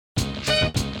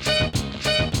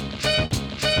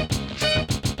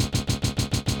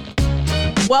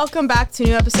Welcome back to a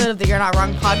new episode of the You're Not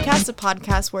Wrong podcast, a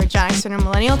podcast where Gen X and a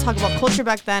millennial talk about culture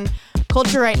back then,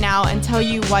 culture right now, and tell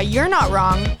you why you're not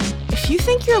wrong if you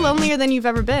think you're lonelier than you've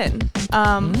ever been.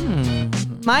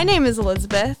 My name is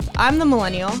Elizabeth. I'm the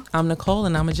millennial. I'm Nicole,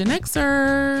 and I'm a Gen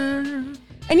Xer.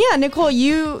 And yeah, Nicole,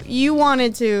 you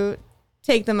wanted to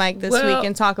take the mic this week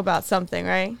and talk about something,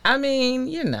 right? I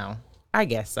mean, I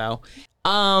guess so.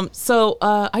 Are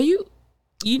you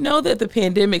know that the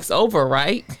pandemic's over,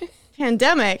 right?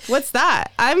 Pandemic? What's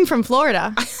that? I'm from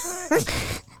Florida.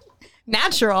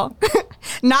 Natural.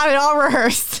 Not at all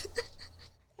rehearsed.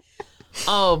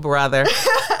 Oh, brother.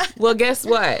 Well, guess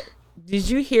what? Did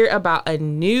you hear about a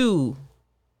new,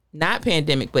 not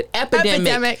pandemic, but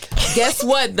epidemic? Guess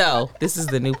what, though? This is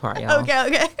the new part, y'all.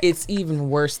 Okay. It's even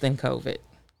worse than COVID.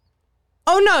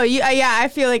 Oh, no. I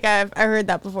feel like I heard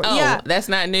that before. Oh, yeah. That's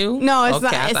not new? No, it's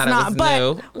okay, not. It's I not. It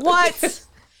was but new. what?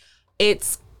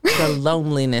 It's the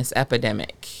loneliness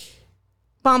epidemic.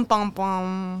 Bum, bum,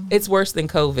 bum. It's worse than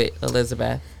COVID,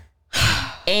 Elizabeth.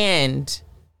 And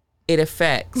it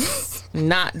affects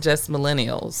not just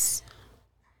millennials,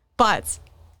 but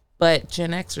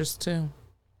Gen Xers too.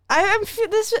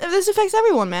 This affects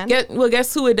everyone, man.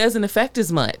 Guess who it doesn't affect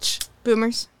as much?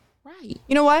 Boomers. Right.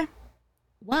 You know why?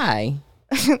 Why?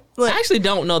 Look, I actually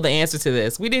don't know the answer to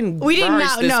this. We didn't know.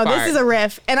 No, this is a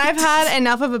riff. And I've had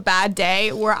enough of a bad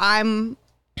day where I'm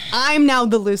now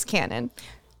the loose cannon.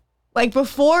 Like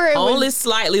before it only was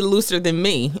slightly looser than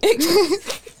me.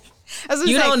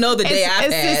 You don't know the day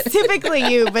I've had. It's typically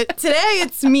you, but today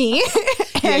it's me.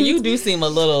 Yeah, you do seem a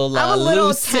little, I'm a little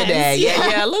loose tense, today.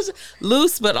 yeah.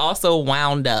 Loose, but also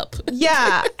wound up.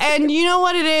 Yeah, and you know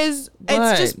what it is?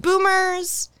 What? It's just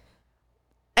boomers.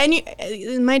 And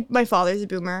my father's a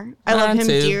boomer. I love him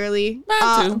too. dearly.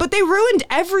 Mine too. But they ruined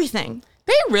everything.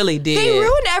 They really did. They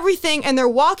ruined everything, and they're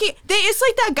walking. It's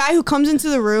like that guy who comes into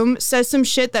the room, says some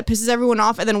shit that pisses everyone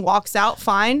off, and then walks out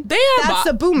fine. That's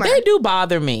a boomer. They do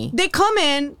bother me. They come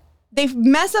in, they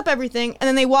mess up everything, and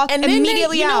then they walk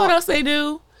immediately out. You know what else they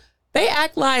do? They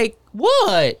act like,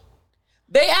 what?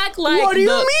 They act like, what do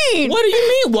you mean? What do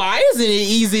you mean? Why isn't it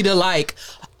easy to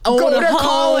go to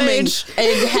college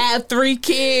and have 3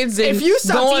 kids and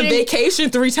go on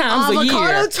vacation 3 times a year?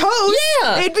 Avocado toast.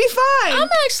 Yeah. It'd be fine. I'm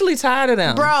actually tired of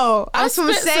them. Bro, I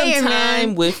spent some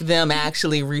time with them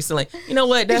actually recently. You know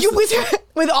what? We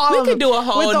could do a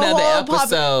whole nother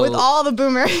episode. With all the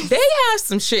boomers. They have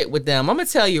some shit with them. I'm going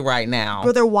to tell you right now.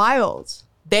 Bro, they're wild.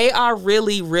 They are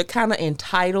really kind of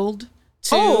entitled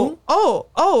to.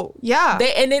 Oh, yeah.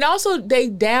 They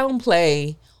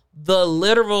downplay the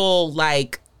literal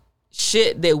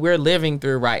shit that we're living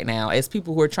through right now as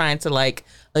people who are trying to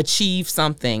achieve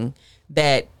something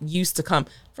that used to come.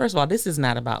 First of all, this is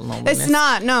not about loneliness. It's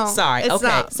not. No. Sorry. It's okay.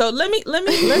 not. So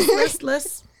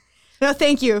let's No,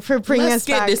 thank you for bringing us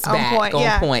back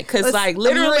on point. Because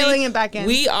literally, reeling it back in.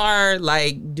 We are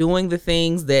doing the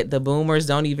things that the boomers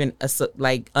don't even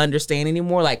understand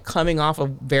anymore. Like coming off of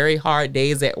very hard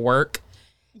days at work.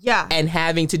 Yeah. And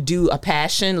having to do a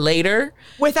passion later.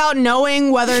 Without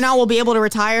knowing whether or not we'll be able to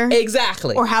retire.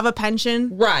 Exactly. Or have a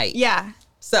pension. Right. Yeah.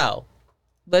 So,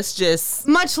 let's just...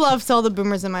 Much love to all the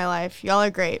boomers in my life. Y'all are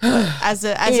great. As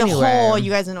a whole, you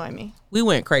guys annoy me. We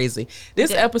went crazy.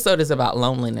 This episode is about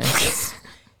loneliness.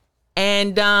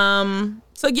 And,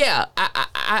 so yeah,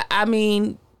 I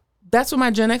mean, that's what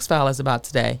my Gen X file is about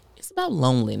today. It's about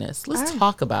loneliness. Let's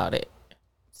talk about it.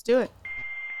 Let's do it.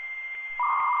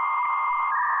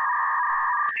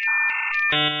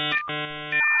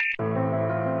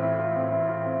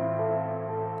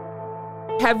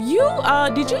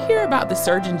 Did you hear about the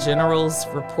Surgeon General's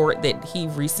report that he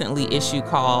recently issued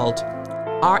called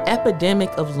Our Epidemic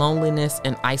of Loneliness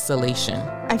and Isolation?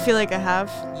 I feel like I have.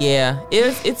 Yeah,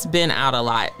 it's been out a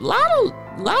lot.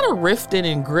 Lot of rifting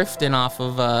and grifting off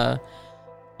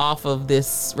of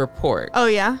this report. Oh,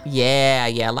 yeah? Yeah.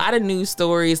 A lot of news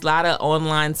stories, a lot of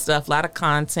online stuff, a lot of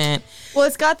content. Well,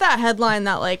 it's got that headline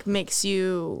that makes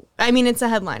you... I mean, it's a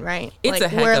headline, right? It's a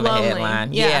heck of a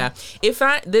headline. Yeah.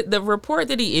 The report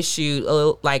that he issued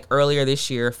earlier this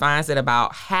year finds that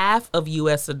about half of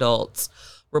U.S. adults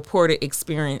reported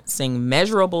experiencing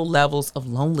measurable levels of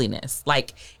loneliness.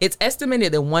 It's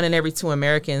estimated that 1 in every 2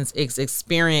 Americans is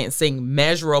experiencing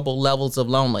measurable levels of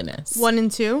loneliness. 1 in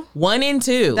 2? 1 in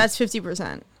 2. That's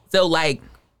 50%. So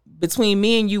between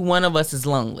me and you, one of us is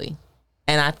lonely.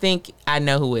 And I think I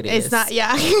know who it is. It's not,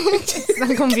 yeah. It's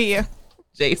not going to be you.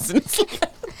 Jason.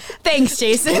 Thanks,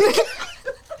 Jason.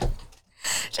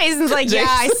 Jason's like, yeah,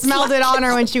 I smelled it on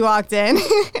her when she walked in.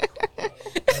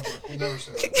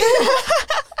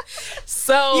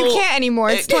 So you can't anymore.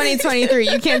 It's 2023.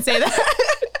 You can't say that.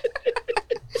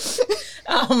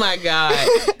 Oh my God.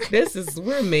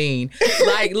 We're mean.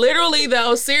 Like literally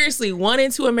though, seriously, 1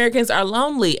 in 2 Americans are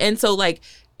lonely. And so like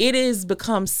it has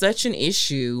become such an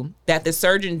issue that the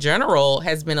Surgeon General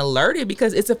has been alerted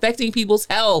because it's affecting people's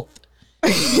health.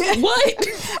 What?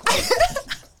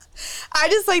 I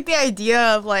just like the idea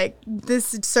of like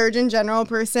this Surgeon General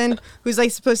person who's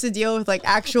like supposed to deal with like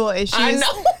actual issues. I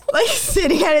know. Like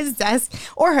sitting at his desk,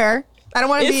 or her. I don't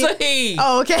want to be. It's a he.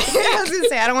 Oh, okay. I was gonna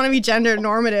say I don't want to be gender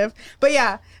normative, but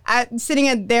yeah, sitting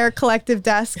at their collective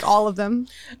desk, all of them,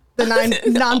 the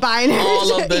non-binary,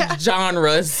 all of the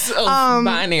genres of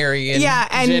binary and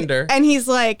gender. And he's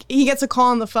like, he gets a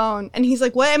call on the phone, and he's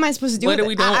like, "What am I supposed to do? What with do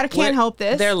we it? do? I can't help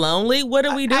this. They're lonely. What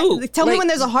do we do? Tell me when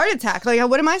there's a heart attack. Like,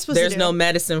 what am I supposed to do? There's no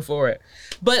medicine for it.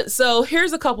 But so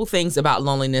here's a couple things about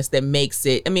loneliness that makes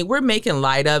it. I mean, we're making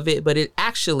light of it, but it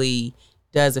actually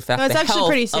does affect the health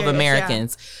serious, of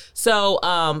Americans. Yeah.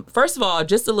 So, first of all,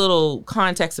 just a little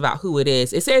context about who it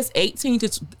is. It says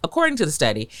according to the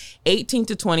study, 18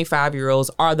 to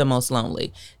 25-year-olds are the most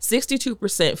lonely.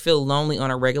 62% feel lonely on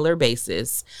a regular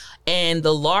basis. And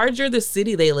the larger the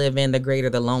city they live in, the greater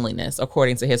the loneliness,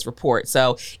 according to his report.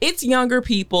 So it's younger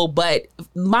people, but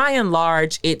by and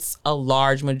large, it's a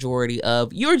large majority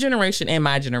of your generation and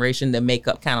my generation that make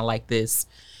up kind of like this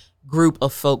group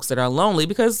of folks that are lonely,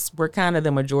 because we're kind of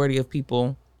the majority of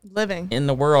people living in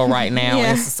the world right now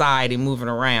in society, moving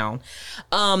around.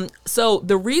 So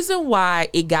the reason why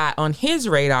it got on his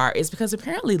radar is because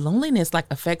apparently loneliness like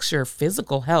affects your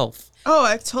physical health. Oh,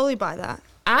 I totally buy that.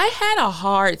 I had a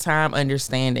hard time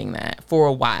understanding that for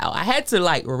a while. I had to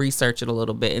like research it a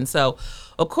little bit. And so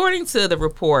according to the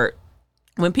report,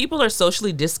 when people are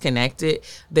socially disconnected,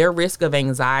 their risk of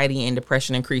anxiety and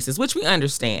depression increases, which we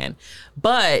understand.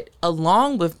 But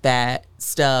along with that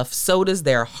stuff, so does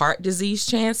their heart disease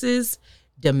chances,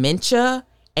 dementia,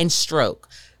 and stroke.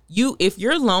 If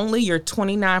you're lonely, you're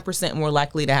 29% more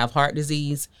likely to have heart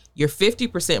disease, you're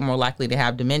 50% more likely to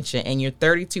have dementia, and you're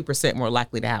 32% more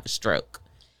likely to have a stroke.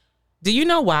 Do you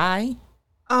know why?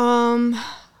 I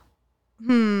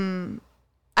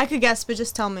could guess, but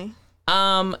just tell me.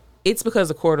 It's because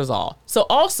of cortisol. So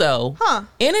also,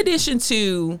 in addition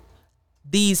to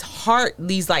these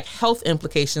like health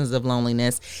implications of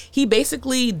loneliness, he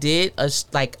basically did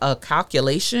a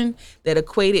calculation that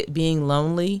equated being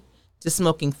lonely to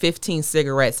smoking 15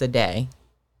 cigarettes a day.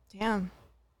 Damn.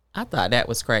 I thought that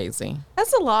was crazy.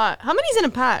 That's a lot. How many's in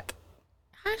a pack?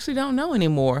 I actually don't know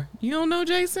anymore. You don't know,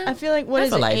 Jason? I feel like, what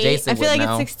is it, like 8? Jason I feel like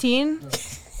know. It's 16.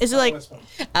 Is it like...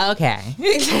 Okay.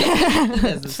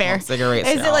 Fair. Cigarettes,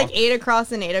 is it like 8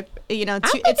 across and 8, you know, two,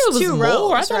 I think it was 2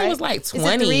 rows, I thought right? it was like 20.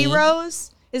 Is it 3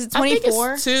 rows? Is it 24? I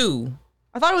think it's 2.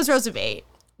 I thought it was rows of 8.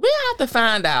 We'll have to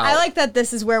find out. I like that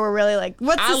this is where we're really like,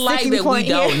 what's the sticking point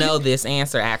here? I like that we don't know this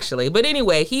answer, actually. But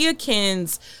anyway, he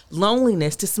akins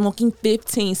loneliness to smoking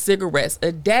 15 cigarettes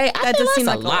a day. That does seem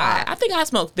like a lot. I think I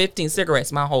smoked 15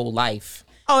 cigarettes my whole life.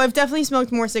 Oh, I've definitely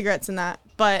smoked more cigarettes than that,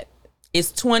 but...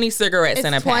 It's 20 cigarettes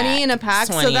in a pack. 20 in a pack.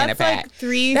 So that's like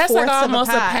 3/4 That's like almost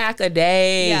of a pack a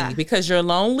day because you're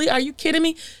lonely. Are you kidding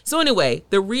me? So anyway,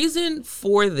 the reason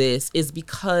for this is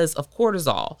because of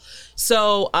cortisol.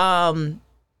 So, I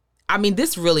mean,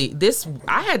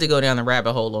 I had to go down the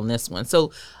rabbit hole on this one.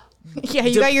 So, yeah,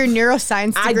 you got your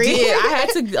neuroscience degree. I did. I had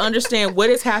to understand what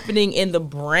is happening in the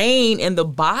brain and the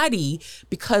body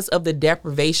because of the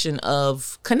deprivation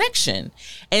of connection.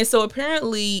 And so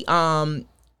apparently,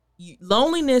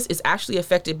 loneliness is actually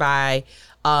affected by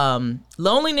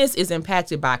loneliness is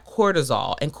impacted by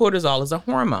cortisol, and cortisol is a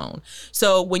hormone.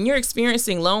 So when you're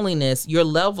experiencing loneliness, your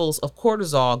levels of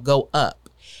cortisol go up,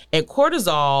 and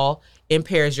cortisol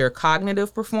impairs your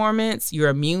cognitive performance, your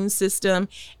immune system,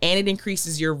 and it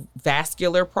increases your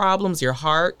vascular problems, your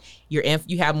heart,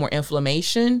 you have more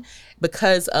inflammation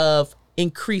because of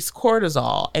increased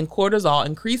cortisol, and cortisol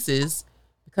increases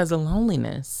because of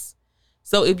loneliness.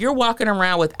 So if you're walking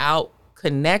around without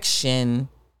connection,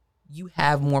 you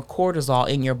have more cortisol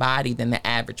in your body than the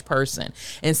average person.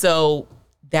 And so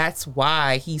that's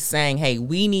why he's saying, hey,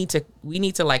 we need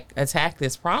to like attack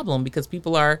this problem because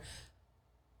people are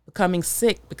becoming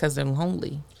sick because they're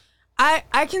lonely. I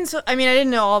didn't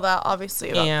know all that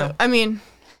obviously about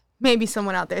maybe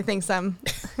someone out there thinks I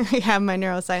have my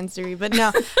neuroscience degree, but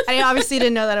no, I obviously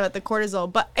didn't know that about the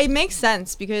cortisol, but it makes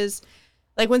sense because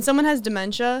like when someone has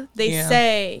dementia, they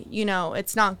say, you know,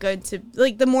 it's not good to,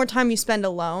 like, the more time you spend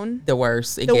alone, the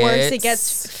worse it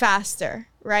gets faster,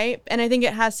 right? And I think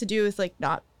it has to do with like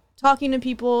not talking to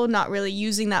people, not really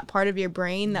using that part of your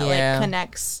brain that like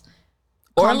connects.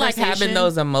 Or like having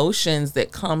those emotions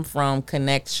that come from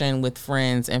connection with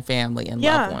friends and family and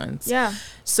loved ones. Yeah.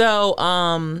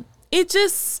 So it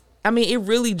just, it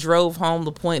really drove home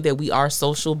the point that we are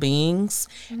social beings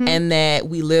and that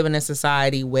we live in a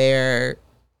society where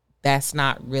that's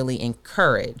not really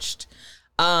encouraged.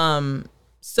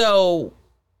 So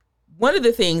one of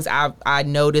the things I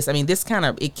noticed, this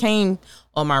it came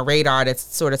on my radar to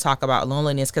sort of talk about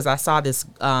loneliness because I saw this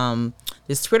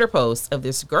this Twitter post of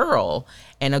this girl,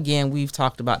 and again, we've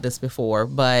talked about this before,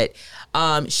 but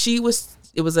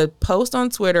it was a post on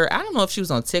Twitter. I don't know if she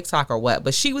was on TikTok or what,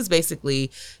 but she was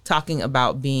basically talking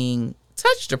about being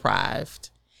touch deprived.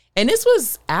 And this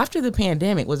was after the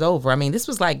pandemic was over. This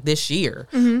was like this year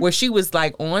where she was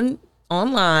like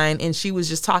online and she was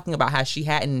just talking about how she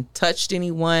hadn't touched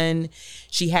anyone.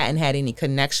 She hadn't had any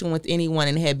connection with anyone,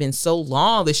 and it had been so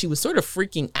long that she was sort of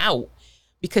freaking out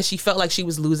because she felt like she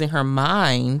was losing her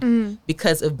mind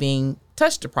because of being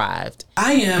touch deprived.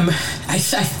 I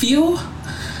feel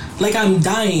like I'm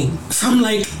dying from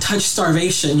like touch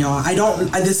starvation, y'all. I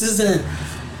don't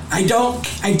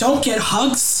get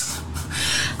hugs.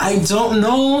 I don't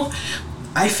know.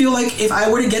 I feel like if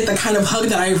I were to get the kind of hug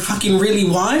that I fucking really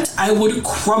want, I would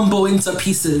crumble into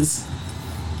pieces.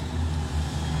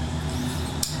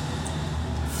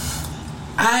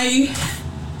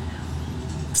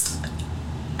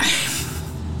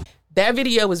 That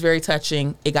video was very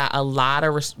touching. It got a lot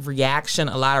of reaction,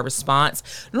 a lot of response.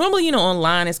 Normally,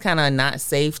 online it's kind of not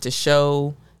safe to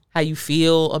show how you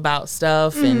feel about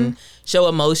stuff and show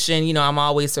emotion. I'm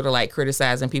always sort of like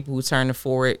criticizing people who turn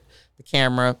the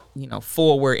camera,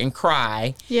 forward and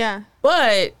cry. Yeah.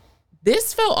 But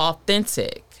this felt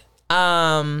authentic.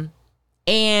 And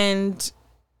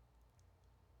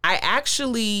I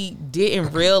actually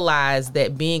didn't realize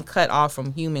that being cut off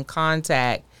from human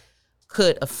contact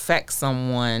could affect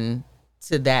someone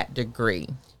to that degree.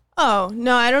 Oh,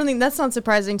 no, I don't think that's not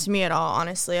surprising to me at all,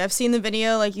 honestly. I've seen the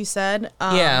video, like you said.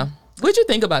 Yeah. What'd you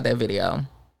think about that video?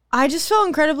 I just felt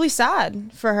incredibly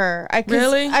sad for her.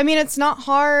 Really? It's not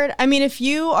hard. If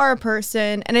you are a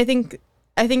person, and I think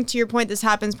to your point, this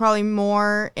happens probably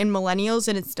more in millennials,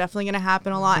 and it's definitely going to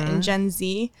happen a lot in Gen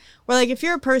Z, where like if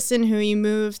you're a person who you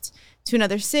moved to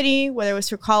another city, whether it was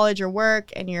for college or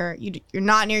work, and you're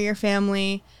not near your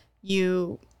family,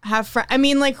 you have friends.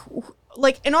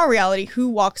 Like in our reality, who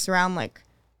walks around like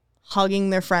hugging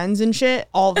their friends and shit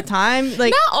all the time?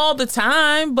 Like not all the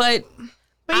time, but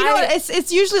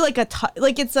it's usually like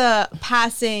it's a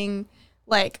passing,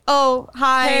 like, oh,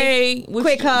 hi, hey,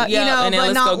 quick hug, and then but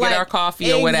let's not go get our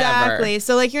coffee or whatever. Exactly.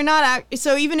 So like you're not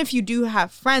so even if you do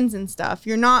have friends and stuff,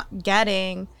 you're not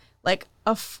getting like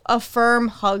a firm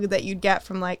hug that you'd get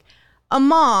from like a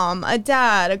mom, a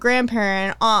dad, a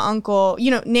grandparent, aunt, uncle,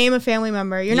 name a family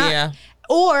member. You're not,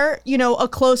 or, a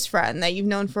close friend that you've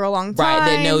known for a long time. Right,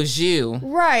 that knows you.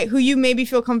 Right, who you maybe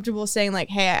feel comfortable saying like,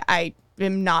 hey, I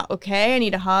am not okay, I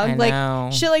need a hug.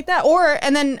 Like shit like that.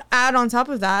 And then add on top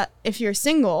of that, if you're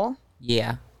single.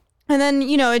 Yeah. And then,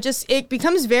 it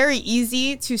becomes very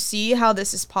easy to see how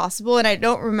this is possible. And I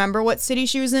don't remember what city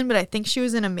she was in, but I think she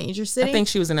was in a major city. I think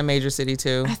she was in a major city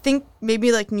too. I think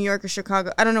maybe like New York or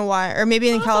Chicago. I don't know why. Or maybe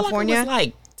in California. It was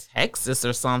like Texas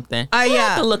or something. Yeah. We'll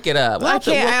have to look it up.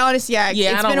 I honestly,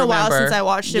 it's been a while since I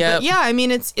watched it. Yep. But yeah,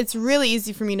 it's really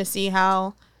easy for me to see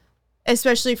how,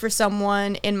 especially for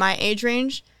someone in my age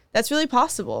range, that's really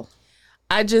possible.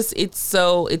 I get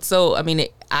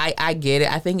it.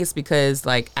 I think it's because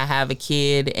like I have a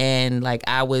kid and like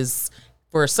I was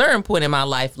for a certain point in my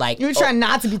life, like you were trying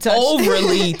not to be touched,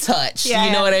 overly touched. Yeah.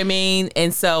 You know what I mean?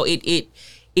 And so I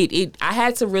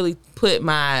had to really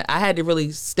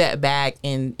step back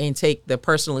and take the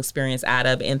personal experience out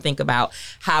of it and think about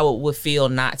how it would feel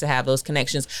not to have those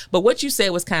connections. But what you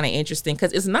said was kind of interesting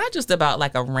because it's not just about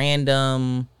like a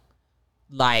random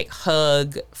like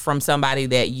hug from somebody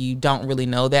that you don't really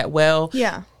know that well.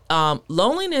 Yeah.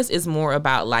 Loneliness is more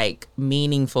about like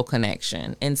meaningful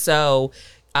connection. And so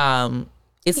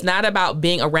it's not about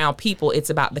being around people. It's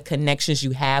about the connections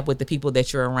you have with the people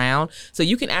that you're around. So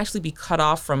you can actually be cut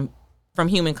off from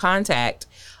human contact,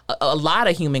 a lot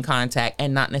of human contact,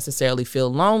 and not necessarily feel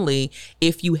lonely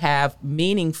if you have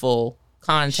meaningful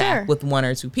contact with one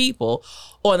or two people.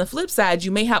 Or on the flip side,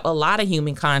 you may have a lot of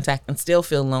human contact and still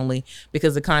feel lonely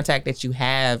because the contact that you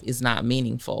have is not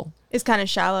meaningful. It's kind of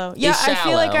shallow. Yeah, I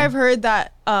feel like I've heard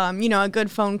that, a good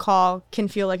phone call can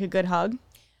feel like a good hug.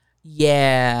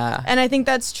 Yeah. And I think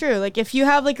that's true. Like, if you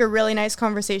have like a really nice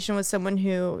conversation with someone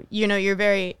who, you know, you're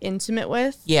very intimate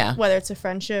with, whether it's a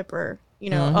friendship or, you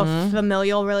know, a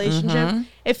familial relationship,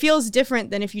 it feels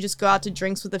different than if you just go out to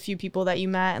drinks with a few people that you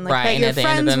met and like that you're at the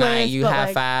friends end of the night, with, you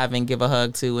high five and give a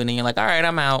hug to, and then you're like, all right,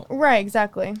 I'm out. Right,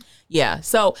 exactly. Yeah.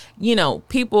 So, you know,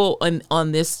 people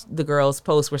on this, the girls'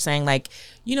 post were saying like,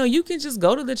 you know, you can just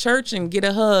go to the church and get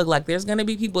a hug. Like, there's going to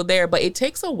be people there, but it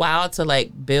takes a while to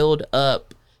like build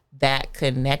up that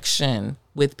connection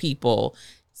with people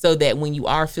so that when you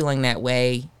are feeling that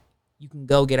way, you can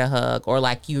go get a hug, or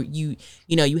like you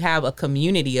know, you have a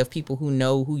community of people who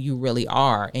know who you really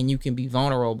are and you can be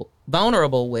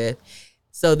vulnerable with,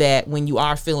 so that when you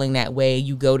are feeling that way,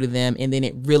 you go to them and then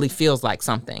it really feels like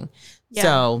something. Yeah.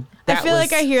 So I feel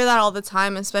like I hear that all the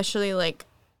time, especially like,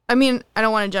 I mean, I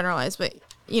don't want to generalize, but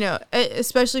you know,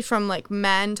 especially from like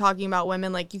men talking about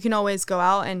women, like you can always go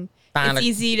out and it's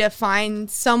easy to find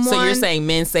someone. So you're saying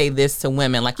men say this to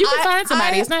women, like you can find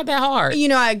somebody, it's not that hard. You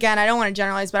know, again, I don't want to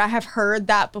generalize, but I have heard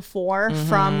that before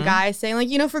from guys saying like,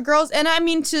 you know, for girls, and I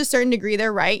mean, to a certain degree,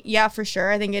 they're right. Yeah, for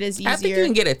sure. I think it is easier. I think you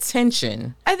can get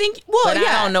attention. I think, well, but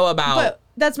I don't know about. But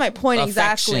that's my point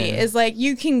affection. Exactly. Is like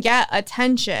you can get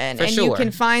attention you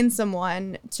can find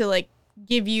someone to like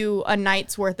give you a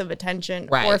night's worth of attention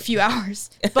or a few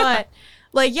hours. But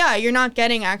like, yeah, you're not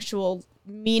getting actual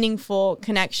meaningful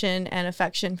connection and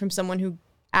affection from someone who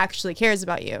actually cares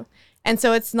about you. And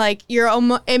so it's like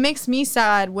it makes me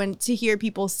sad when to hear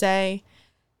people say,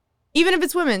 even if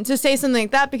it's women, to say something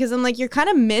like that, because I'm like, you're kind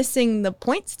of missing the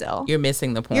point still. You're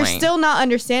missing the point. You're still not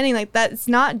understanding like that. It's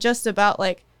not just about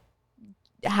like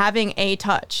having a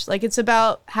touch. Like it's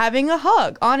about having a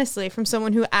hug, honestly, from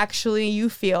someone who actually you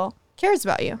feel cares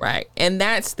about you. Right. And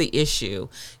that's the issue.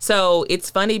 So it's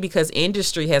funny because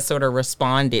industry has sort of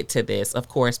responded to this, of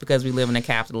course, because we live in a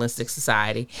capitalistic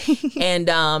society. And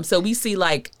so we see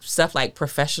like stuff like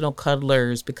professional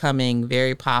cuddlers becoming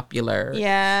very popular.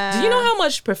 Yeah. Do you know how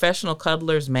much professional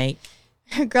cuddlers make?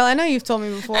 Girl, I know you've told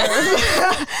me before. Honestly,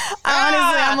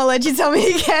 I'm gonna let you tell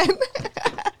me again.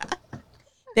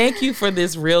 Thank you for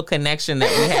this real connection that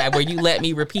we have where you let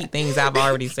me repeat things I've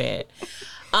already said.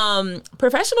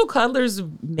 Professional cuddlers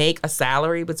make a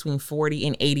salary between $40,000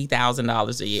 and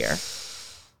 $80,000 a year.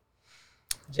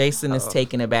 Jason is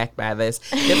taken aback by this,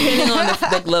 depending on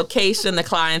the location, the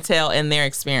clientele, and their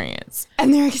experience.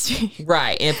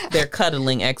 Right, and their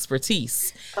cuddling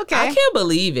expertise. Okay. I can't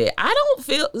believe it. I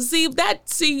don't see, that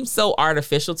seems so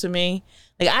artificial to me.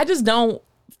 Like, I just don't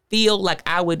feel like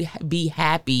I would be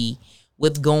happy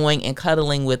with going and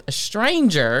cuddling with a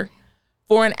stranger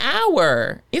for an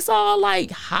hour. It's all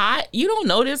like hot. You don't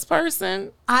know this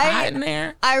person. Hot in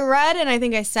there. I read, and I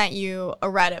think I sent you a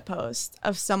Reddit post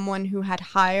of someone who had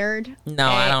hired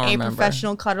a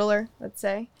professional cuddler, let's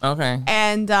say. Okay.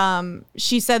 And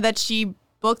she said that she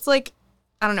booked like,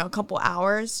 I don't know, a couple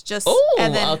hours.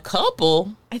 A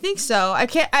couple? I think so. I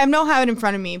don't have it in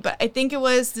front of me, but I think it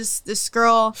was this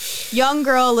girl, young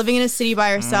girl living in a city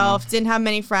by herself, didn't have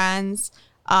many friends.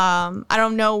 I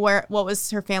don't know what was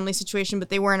her family situation, but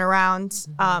they weren't around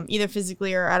either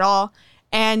physically or at all.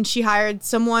 And she hired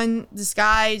this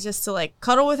guy just to like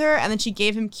cuddle with her, and then she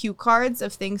gave him cue cards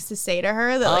of things to say to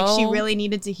her that like she really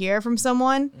needed to hear from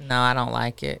someone. No, I don't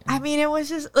like it. I mean, it was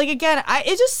just like, again,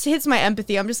 it just hits my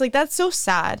empathy. I'm just like, that's so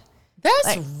sad. That's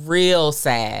like, real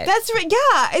sad.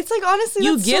 Yeah. It's like, honestly,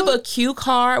 you give a cue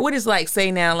card. What is like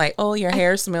say now, like, oh, your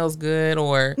hair smells good,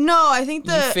 or no? I think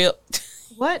you feel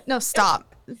what? No, stop.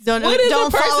 Don't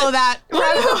follow that.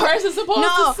 What is the person supposed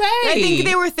to say? I think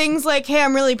they were things like, "Hey,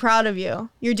 I'm really proud of you.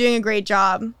 You're doing a great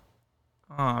job."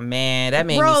 Oh man, that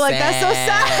made me sad. Like that's so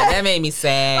sad. That made me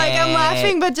sad. Like I'm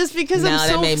laughing, but just because I'm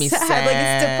so sad. Like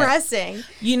it's depressing.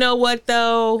 You know what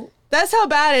though? That's how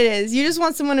bad it is. You just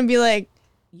want someone to be like,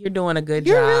 "You're doing a good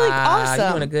job. You're really awesome. You're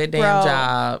doing a good damn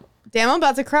job." Damn, I'm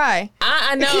about to cry.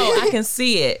 I know. I can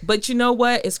see it. But you know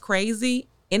what? It's crazy.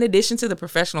 In addition to the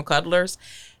professional cuddlers,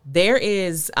 there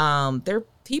is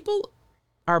people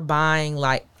are buying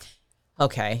like,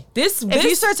 okay, if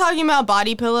you start talking about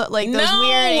body pillow, like those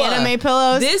weird anime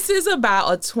pillows. This is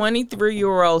about a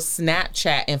 23-year-old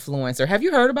Snapchat influencer. Have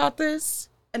you heard about this?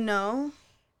 No.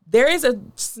 There is a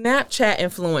Snapchat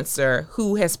influencer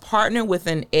who has partnered with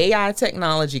an AI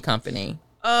technology company.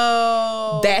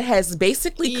 Oh. That has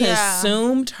basically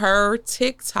consumed her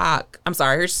Snapchat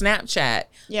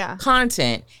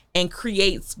content and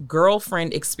creates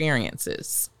girlfriend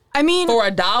experiences. I mean, for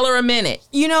 $1 a minute.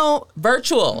 You know,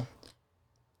 virtual.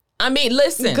 I mean,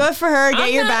 listen. Good for her.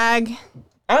 Get your bag.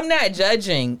 I'm not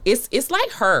judging. It's like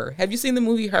Her. Have you seen the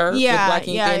movie Her? Yeah. With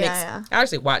Joaquin Phoenix? I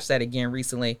actually watched that again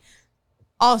recently.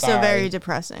 Also very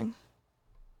depressing.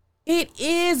 It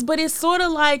is, but it's sort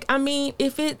of like, I mean,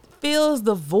 if it fills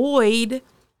the void,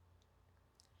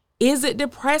 is it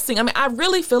depressing? I mean, I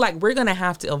really feel like we're going to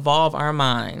have to evolve our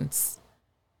minds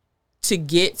to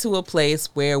get to a place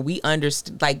where we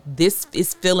understand, like, this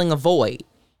is filling a void,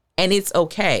 and it's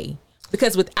okay.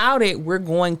 Because without it, we're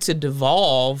going to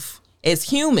devolve as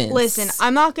humans. Listen,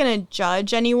 I'm not going to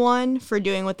judge anyone for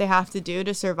doing what they have to do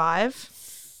to survive,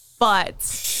 but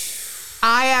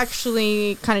I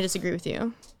actually kind of disagree with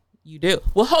you. You do.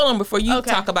 Well, hold on before you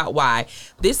talk about why.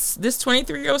 This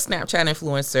 23-year-old Snapchat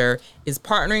influencer is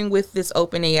partnering with this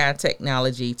OpenAI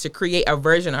technology to create a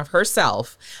version of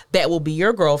herself that will be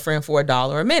your girlfriend for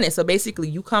 $1 a minute. So basically,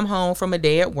 you come home from a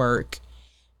day at work,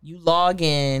 you log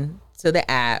in to the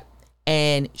app,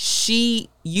 and she,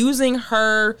 using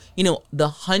her, you know, the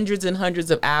hundreds and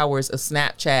hundreds of hours of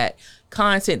Snapchat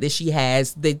content that she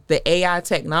has, the AI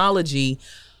technology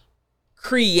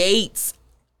creates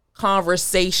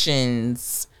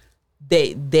conversations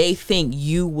that they think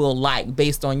you will like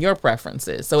based on your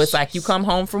preferences. So it's like you come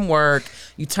home from work,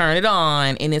 you turn it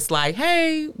on, and it's like,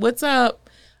 hey, what's up?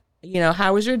 You know,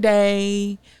 how was your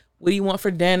day? What do you want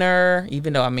for dinner?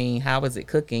 Even though, I mean, how is it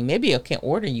cooking? Maybe I can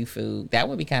order you food. That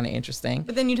would be kind of interesting.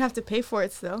 But then you'd have to pay for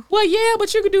it still. Well, yeah,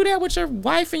 but you could do that with your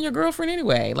wife and your girlfriend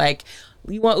anyway. Like,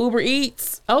 you want Uber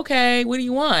Eats? Okay, what do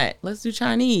you want? Let's do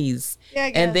Chinese. Yeah, I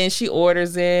guess. And then she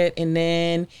orders it, and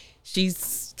then she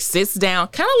sits down,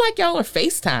 kind of like y'all are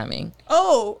FaceTiming.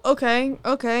 Oh, okay.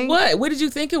 What did you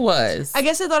think it was? I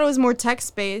guess I thought it was more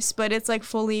text-based, but it's like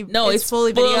fully. No, it's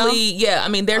fully video. Yeah, I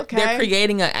mean, they're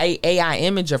creating an AI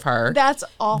image of her. That's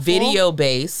awful.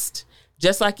 Video-based.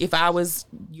 Just like if I was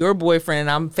your boyfriend and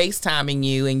I'm FaceTiming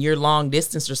you and you're long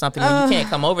distance or something and you can't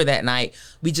come over that night,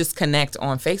 we just connect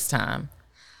on FaceTime.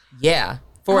 Yeah.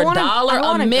 For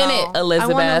 $1 a minute, Elizabeth.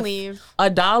 I want to leave.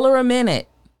 $1 a minute.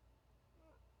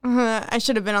 I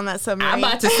should have been on that submarine. I'm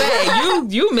about to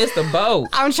say, you missed the boat.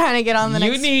 I'm trying to get on the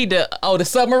next. You need to, the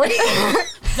submarine.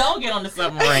 Don't get on the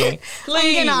submarine. Please.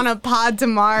 I'm getting on a pod to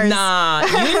Mars. Nah,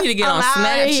 you need to get on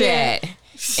Snapchat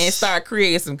and start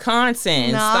creating some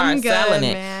content and start selling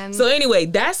it. Man. So anyway,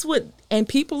 that's what, and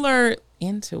people are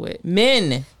into it.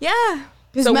 Men. Yeah.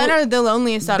 Because men are the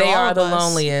loneliest out of all of us. They are the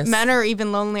loneliest. Men are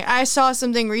even lonelier. I saw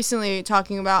something recently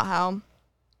talking about how,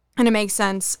 and it makes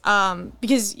sense,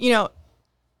 because, you know,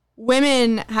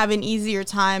 women have an easier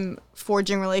time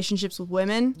forging relationships with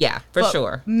women. Yeah, for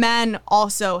sure. Men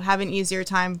also have an easier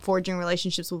time forging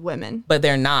relationships with women. But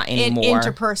they're not anymore.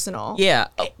 Interpersonal. Yeah.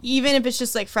 Even if it's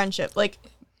just like friendship. Like,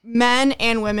 men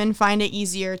and women find it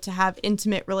easier to have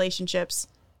intimate relationships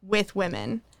with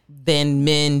women than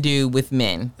men do with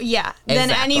men. Yeah, exactly.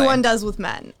 Than anyone does with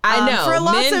men. I know. For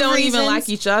lots men of don't reasons, even like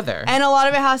each other. And a lot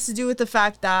of it has to do with the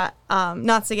fact that,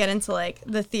 not to get into like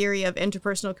the theory of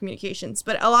interpersonal communications,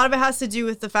 but a lot of it has to do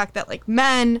with the fact that like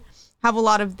men have a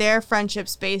lot of their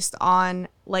friendships based on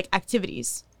like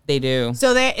activities. They do.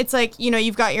 So it's like, you know,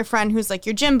 you've got your friend who's like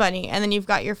your gym buddy, and then you've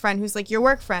got your friend who's like your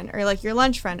work friend, or like your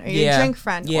lunch friend, or your drink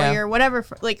friend, or your whatever.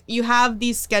 Like, you have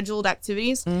these scheduled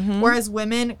activities, whereas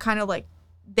women kind of like,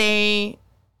 they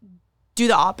do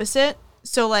the opposite.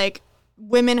 So like,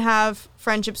 women have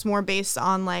friendships more based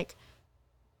on like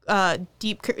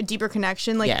deeper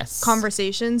connection, like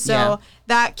conversation. So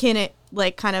that can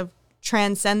like kind of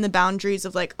transcend the boundaries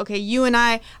of like, okay, you and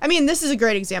I mean, this is a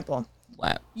great example.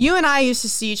 What? You and I used to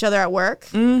see each other at work,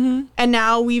 and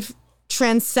now we've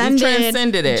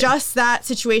transcended it. Just that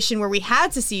situation where we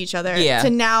had to see each other to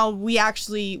now we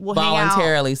actually will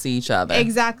voluntarily see each other.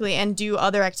 Exactly, and do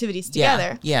other activities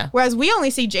together. Yeah. Whereas we only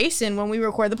see Jason when we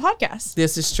record the podcast.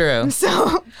 This is true.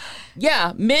 So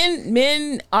yeah,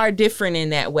 men are different in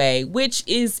that way, which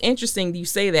is interesting you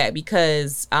say that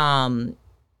because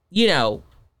you know,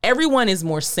 everyone is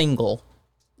more single.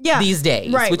 These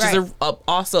days, which is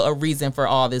also a reason for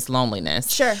all this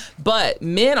loneliness. Sure. But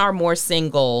men are more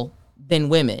single than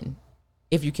women,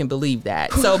 if you can believe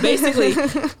that. So basically,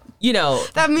 you know,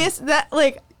 that means that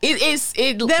like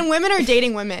then women are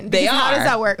dating women. They are. How does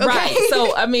that work? Okay. Right.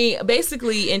 So I mean,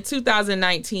 basically in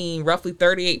 2019, roughly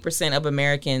 38% of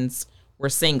Americans were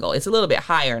single. It's a little bit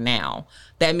higher now.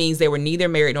 That means they were neither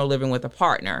married nor living with a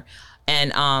partner.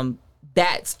 And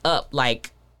that's up like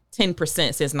 10%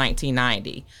 since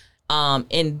 1990.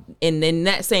 And in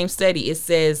that same study, it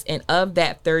says, and of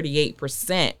that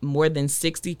 38%, more than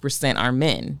 60% are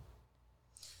men.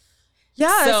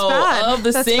 Yeah, so that's bad. Of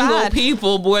the single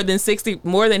people,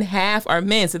 more than half are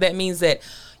men. So that means that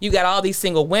you got all these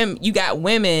single women. You got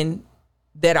women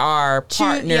that are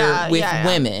partnered with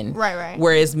women. Right.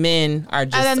 Whereas men are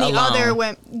just and then the alone. other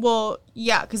women, well,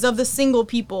 yeah, because of the single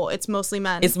people, it's mostly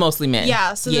men. It's mostly men.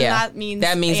 Yeah, so then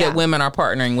that means that women are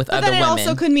partnering with other women. But then it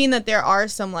also could mean that there are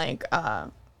some like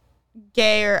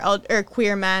gay or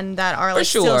queer men that are like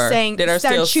still saying that are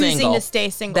still choosing single. to stay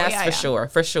single. That's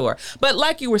for sure. But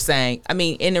like you were saying, I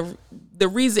mean, in the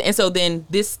reason, and so then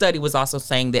this study was also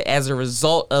saying that as a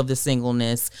result of the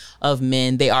singleness of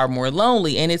men, they are more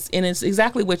lonely, and it's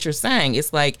exactly what you're saying.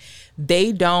 It's like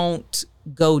they don't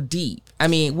go deep. I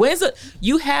mean,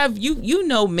 you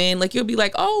know men, like you'll be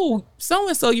like, oh, so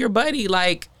and so your buddy,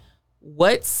 like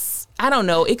I don't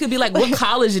know. It could be like, what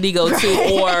college did he go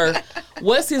to, or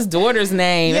what's his daughter's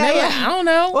name? And like, I don't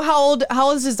know. Well, how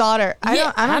old is his daughter? I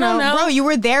don't know. Bro, you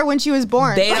were there when she was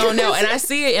born. They don't know. And I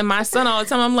see it in my son all the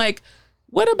time. I'm like,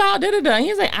 what about da-da-da? And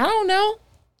he's like, I don't know.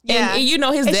 Yeah. And you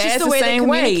know, his dad's the same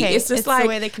way. It's just like,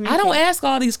 I don't ask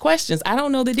all these questions. I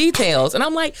don't know the details. And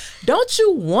I'm like, don't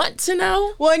you want to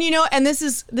know? Well, and you know, and this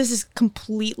is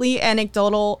completely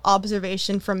anecdotal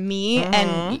observation from me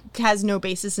and has no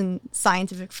basis in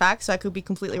scientific facts, so I could be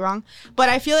completely wrong. But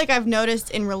I feel like I've noticed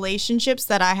in relationships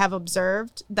that I have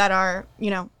observed that are,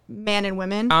 you know, man and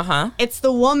women, it's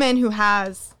the woman who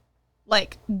has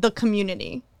like the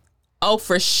community. Oh,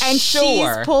 for sure. And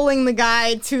she's pulling the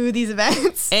guy to these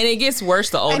events. And it gets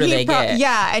worse the older they get.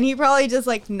 Yeah, and he probably just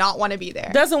like not want to be there.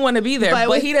 Doesn't want to be there,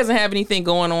 but he doesn't have anything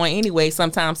going on anyway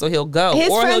sometimes, so he'll go.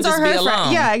 Or he'll just be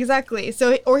alone. Yeah, exactly.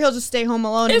 So, or he'll just stay home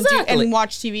alone and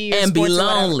watch TV and be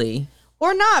lonely.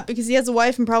 Or not, because he has a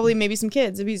wife and probably maybe some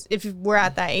kids if we're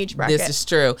at that age bracket. This is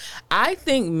true. I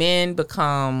think men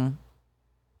become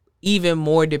even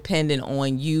more dependent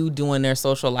on you doing their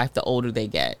social life the older they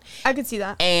get. I could see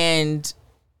that. And,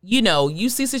 you know, you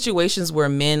see situations where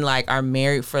men like are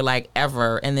married for like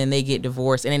ever and then they get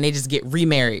divorced and then they just get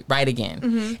remarried right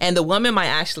again. And the woman might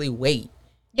actually wait.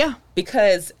 Yeah.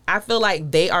 Because I feel like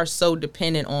they are so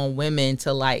dependent on women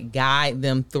to like guide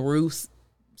them through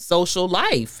social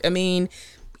life. I mean,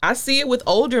 I see it with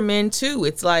older men too.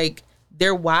 It's like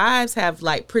their wives have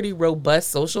like pretty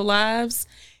robust social lives.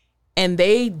 And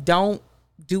they don't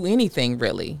do anything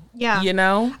really. Yeah. You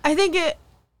know? I think and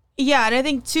I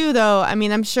think too, though, I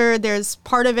mean, I'm sure there's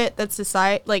part of it that's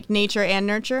society, like nature and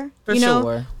nurture. For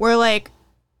sure. Where like,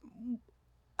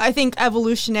 I think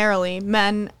evolutionarily,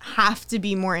 men have to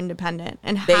be more independent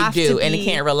and have to be, and they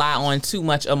can't rely on too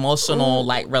much emotional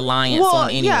like reliance on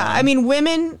anyone. Yeah, I mean,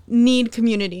 women need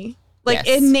community. Like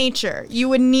in nature, you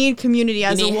would need community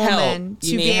as a woman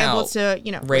to be able to,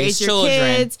 you know, raise your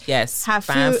children, kids, have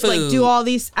food, like do all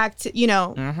these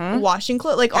washing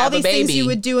clothes, like all these things you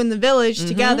would do in the village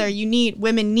together.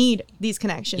 Women need these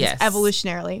connections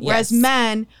evolutionarily. Whereas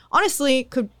men, honestly,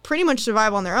 could pretty much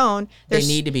survive on their own. They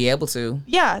need to be able to.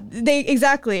 Yeah,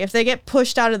 exactly. If they get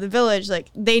pushed out of the village, like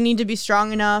they need to be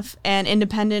strong enough and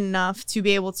independent enough to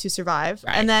be able to survive.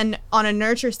 Right. And then on a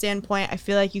nurture standpoint, I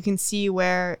feel like you can see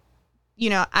where, you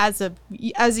know, as a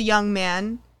young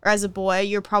man or as a boy,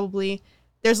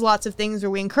 there's lots of things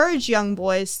where we encourage young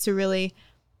boys to really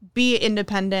be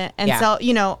independent and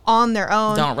on their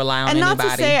own. Don't rely on anybody. And not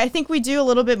to say, I think we do a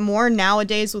little bit more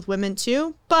nowadays with women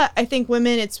too, but I think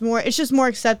women, it's just more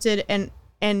accepted and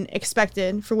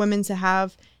expected for women to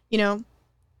have, you know,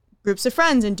 groups of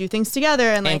friends and do things together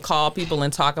and call people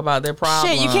and talk about their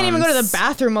problems. Shit, you can't even go to the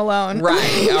bathroom alone.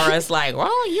 Right. Or it's like,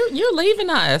 well, you're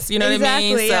leaving us. You know what I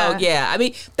mean? So yeah, I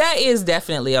mean, that is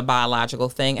definitely a biological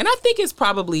thing. And I think it's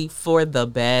probably for the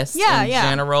best in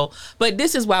general. But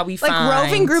this is why we find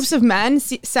roving groups of men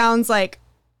sounds like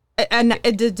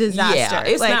a disaster.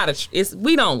 Yeah, it's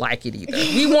we don't like it either.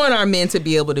 We want our men to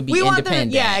be able to be independent.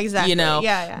 Yeah, exactly. You know?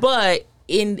 Yeah. But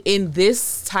in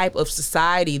this type of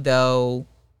society though,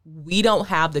 we don't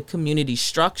have the community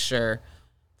structure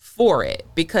for it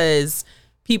because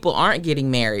people aren't getting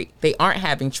married. They aren't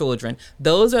having children.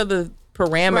 Those are the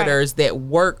parameters that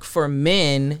work for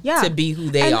men to be who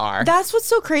they are. That's what's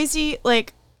so crazy.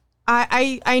 Like,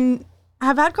 I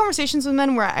have had conversations with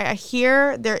men where I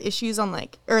hear their issues on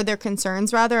or their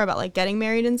concerns rather about like getting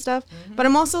married and stuff. But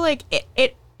I'm also like,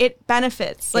 it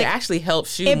benefits. Like, it actually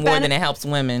helps you more than it helps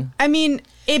women. I mean,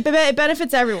 it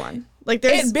benefits everyone. Like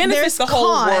it benefits the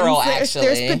whole world, actually.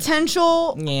 There's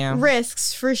potential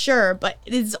risks for sure, but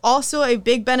it's also a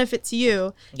big benefit to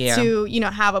you to, you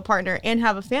know, have a partner and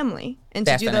have a family and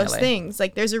to do those things.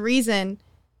 Like there's a reason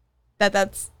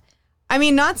that's, I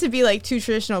mean, not to be like too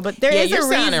traditional, but there is a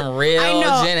reason. You're sounding real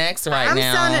Gen X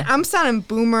now. I'm sounding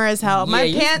boomer as hell. My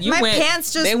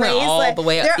pants just went raised all the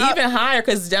way up, even higher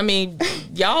because I mean,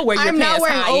 y'all wear your pants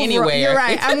high anyway. You're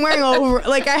right. I'm wearing over.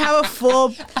 Like I have a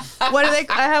full What are they?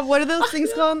 I have. What are those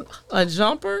things called? A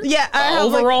jumper? Yeah, I have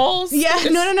overalls. Like, yeah,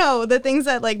 no. The things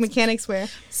that like mechanics wear.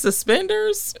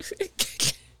 Suspenders.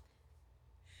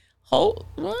 What?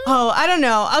 Oh, I don't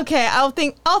know. Okay, I'll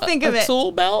think of it.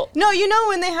 Tool belt. No, you know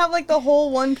when they have like the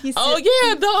whole one piece. Oh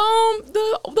yeah,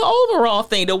 the overall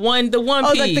thing, the one piece.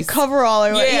 Oh, like the coverall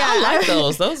or yeah, I like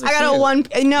those. Those are I got cute. a one.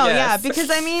 No, Yes. yeah, because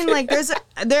I mean, like,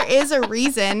 there is a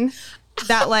reason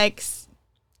that like.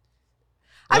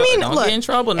 I mean, don't look. get in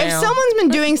trouble now. If someone's been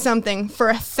doing something for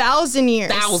 1,000 years,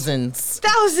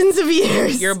 thousands of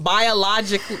years, your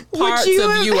biological parts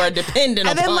of you are dependent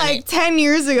and upon then like it. 10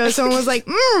 years ago, someone was like,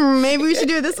 maybe we should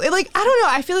do it this way. Like, I don't know.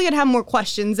 I feel like I'd have more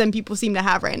questions than people seem to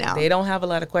have right now. They don't have a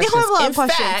lot of questions. They don't have a lot of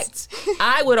questions. In fact,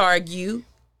 I would argue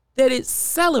that it's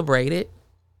celebrated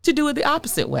to do it the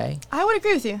opposite way. I would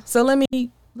agree with you. So let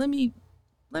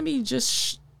me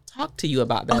just talk to you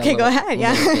about that. Okay, go ahead.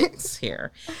 Yeah.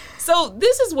 Here. So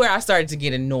this is where I started to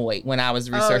get annoyed when I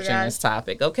was researching this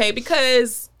topic. Okay,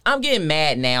 because I'm getting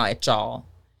mad now at y'all.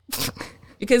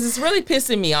 Because it's really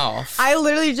pissing me off. I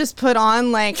literally just put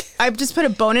on I just put a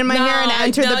bone in my hair and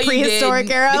entered the prehistoric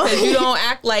era. Because you don't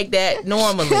act like that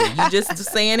normally. You just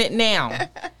saying it now.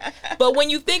 But when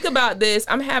you think about this,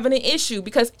 I'm having an issue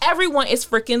because everyone is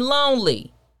freaking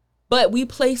lonely. But we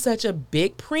place such a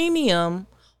big premium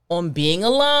on being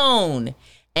alone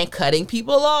and cutting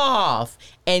people off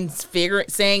and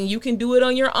saying you can do it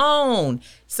on your own.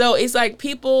 So it's like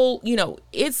people,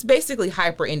 it's basically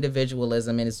hyper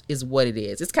individualism and is what it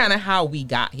is. It's kind of how we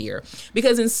got here.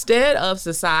 Because instead of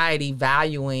society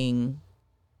valuing,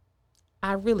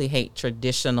 I really hate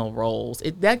traditional roles.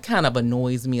 That kind of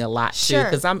annoys me a lot too.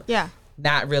 Because I'm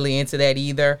not really into that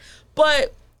either.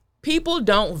 But people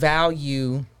don't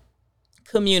value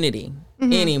community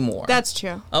anymore. That's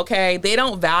true. Okay? They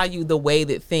don't value the way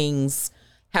that things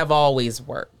have always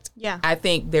worked. Yeah. I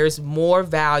think there's more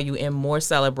value and more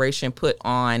celebration put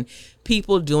on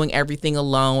people doing everything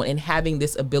alone and having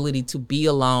this ability to be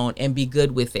alone and be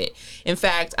good with it. In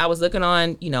fact, I was looking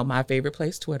on, my favorite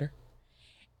place, Twitter.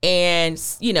 And,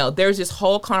 there's this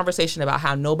whole conversation about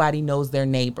how nobody knows their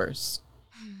neighbors.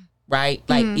 Right?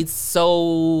 Like, it's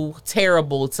so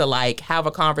terrible to, have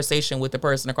a conversation with the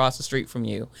person across the street from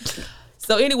you.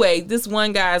 So, anyway, this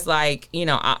one guy's like,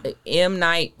 M.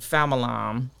 Night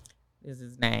Shyamalan is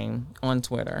his name on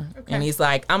Twitter. Okay. And he's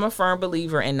like, I'm a firm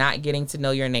believer in not getting to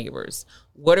know your neighbors.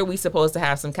 What are we supposed to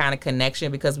have some kind of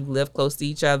connection because we live close to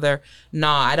each other?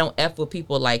 Nah, I don't F with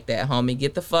people like that, homie.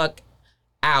 Get the fuck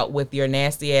out with your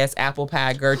nasty ass apple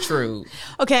pie Gertrude.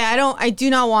 Okay, I do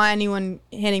not want anyone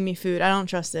handing me food. I don't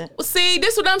trust it. Well, see,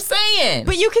 this is what I'm saying.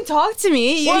 But you can talk to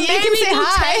me. You can say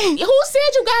hi. Who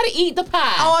said you gotta eat the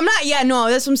pie? Oh, I'm not. Yeah, no,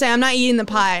 that's what I'm saying. I'm not eating the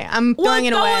pie. I'm throwing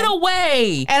it away. Throw it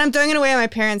away. And I'm throwing it away at my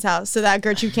parents' house so that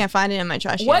Gertrude can't find it in my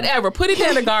trash can. Whatever. Put it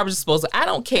in the garbage disposal. I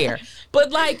don't care.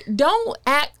 But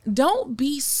don't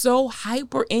be so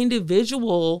hyper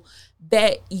individual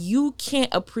that you can't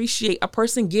appreciate a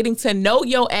person getting to know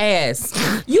your ass.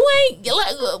 You ain't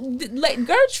like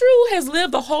Gertrude has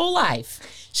lived a whole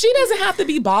life. She doesn't have to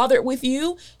be bothered with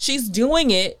you. She's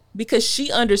doing it because she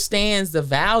understands the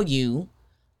value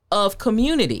of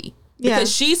community.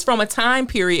 Because she's from a time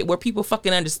period where people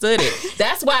fucking understood it.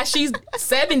 That's why she's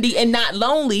 70 and not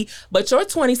lonely, but your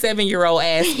 27-year-old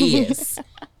ass is.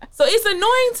 So it's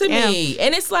annoying to me.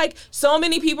 And it's like so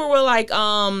many people were like,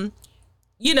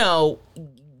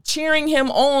 cheering him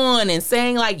on and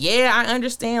saying like, yeah, I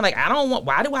understand. Like,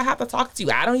 why do I have to talk to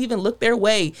you? I don't even look their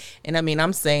way. And I mean,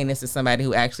 I'm saying this as somebody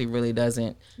who actually really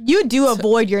doesn't. You do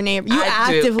avoid your neighbor. You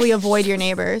actively avoid your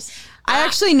neighbors. I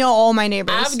actually know all my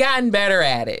neighbors. I've gotten better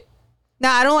at it.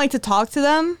 Now, I don't like to talk to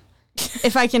them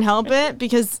if I can help it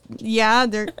because,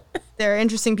 they're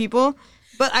interesting people.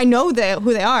 But I know who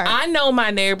they are. I know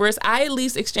my neighbors. I at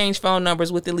least exchange phone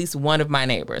numbers with at least one of my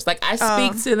neighbors. Like, I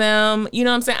speak to them. You know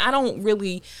what I'm saying? I don't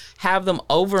really have them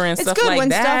over and stuff like that. It's good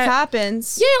when stuff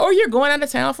happens. Yeah, or you're going out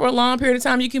of town for a long period of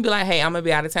time. You can be like, hey, I'm going to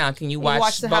be out of town. Can you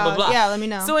watch the blah, house. blah, blah. Yeah, let me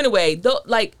know. So anyway,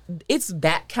 it's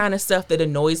that kind of stuff that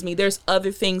annoys me. There's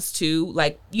other things too.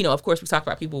 Like, of course, we talk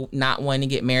about people not wanting to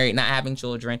get married, not having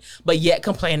children, but yet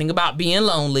complaining about being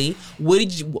lonely. What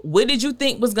did you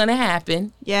think was going to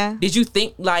happen? Yeah. Did you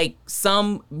think like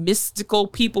some mystical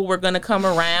people were going to come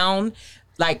around?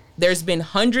 Like, there's been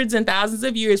hundreds and thousands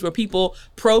of years where people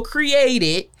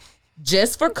procreated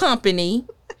just for company.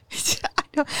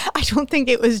 I don't think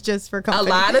it was just for company. A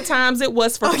lot of times it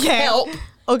was for help.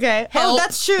 Okay. Help,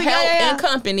 that's true. Help and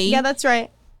company. Yeah, that's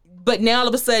right. But now all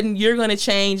of a sudden you're going to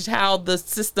change how the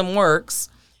system works.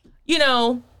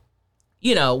 Women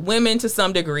to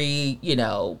some degree,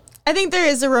 I think there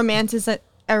is a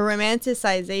a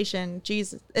romanticization.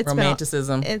 Jesus,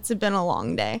 romanticism. It's been a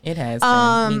long day. It has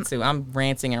been. Me too. I'm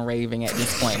ranting and raving at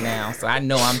this point now, so I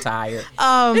know I'm tired.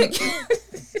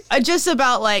 Just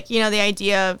about like, you know, the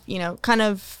idea of, you know, kind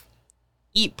of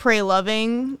eat, pray,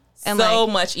 loving. And so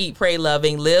like, much eat, pray,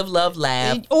 loving, live, love,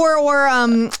 laugh, or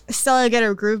Stella get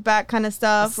her groove back kind of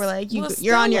stuff. Where like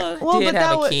you're on your did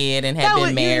have a kid and had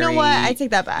been married. You know what? I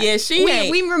take that back. Yeah,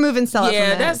 we removing Stella. from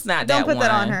this. That's not. Don't put one.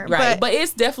 that on her. Right, but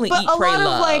it's definitely eat, pray, love. But a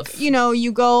lot of like, you know,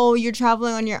 you're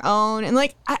traveling on your own, and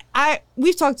like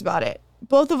we've talked about it.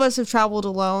 Both of us have traveled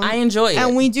alone. I enjoy it,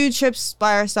 and we do trips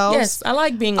by ourselves. Yes, I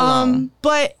like being alone.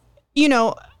 But you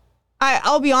know,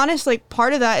 I'll be honest. Like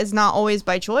part of that is not always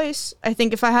by choice. I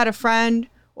think if I had a friend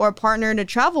or a partner to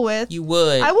travel with, you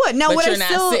would. I would. Now, but would you're I not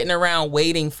still sitting around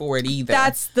waiting for it either.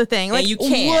 That's the thing. Like, and you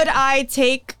can't. Would I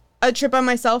take a trip by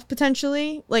myself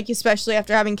potentially? Like, especially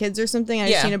after having kids or something, I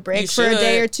just need a break for a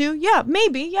day or two. Yeah,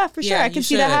 maybe. Yeah, for sure. I can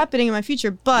see that happening in my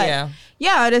future. But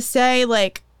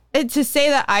to say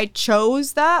that I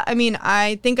chose that, I mean,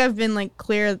 I think I've been like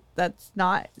clear that's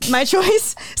not my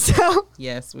choice. So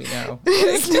yes, we know.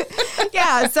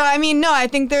 Yeah. So I mean, no, I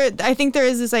think there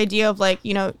is this idea of like,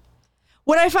 you know,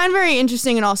 what I find very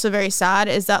interesting and also very sad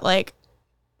is that like,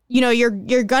 you know,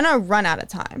 you're gonna run out of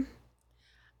time.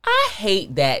 I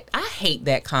hate that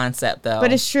concept though.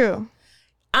 But it's true.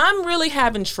 I'm really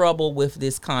having trouble with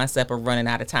this concept of running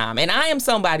out of time. And I am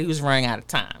somebody who's running out of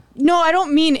time. No, I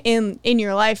don't mean in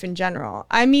your life in general.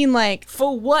 I mean like...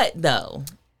 For what though?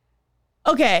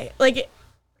 Okay, like...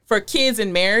 For kids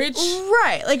and marriage?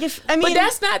 Right. Like if, I mean... But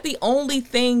that's not the only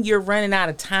thing you're running out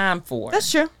of time for. That's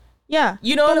true. Yeah.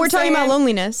 You know what we're talking about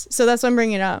loneliness, so that's why I'm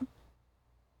bringing it up.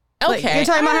 Okay. Like, you're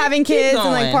talking about having kids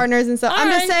and like partners and stuff. I'm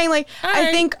just saying like,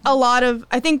 I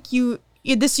think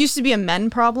this used to be a men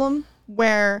problem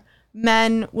where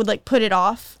men would like put it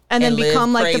off and then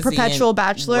become like the perpetual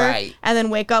bachelor and then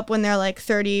wake up when they're like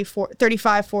 30, 40,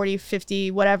 35, 40,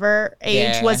 50, whatever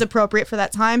age was appropriate for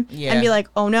that time and be like,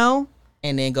 oh no.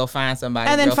 And then go find somebody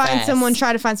and then real find fast.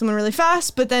 try to find someone really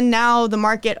fast. But then now the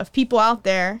market of people out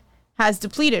there has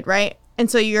depleted, right?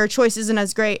 And so your choice isn't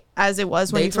as great as it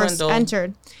was when you first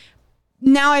entered.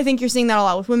 Now I think you're seeing that a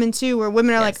lot with women too, where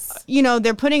women are like, you know,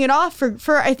 they're putting it off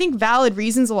for I think valid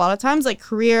reasons a lot of times, like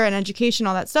career and education,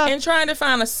 all that stuff. And trying to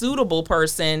find a suitable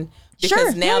person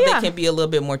because now they can be a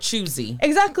little bit more choosy.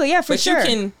 Exactly, yeah, for sure.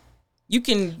 You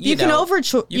can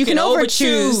overchoose.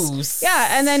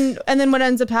 Yeah, and then what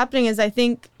ends up happening is I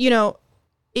think, you know,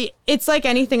 it's like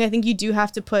anything, I think you do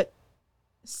have to put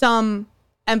some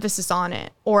emphasis on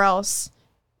it, or else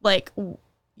like,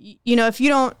 you know, if you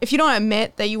don't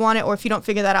admit that you want it, or if you don't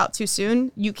figure that out too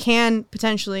soon, you can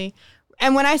potentially,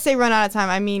 and when I say run out of time,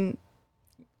 I mean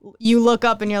you look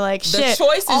up and you're like, shit,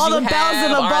 all the bells of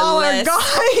the ball are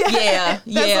gone.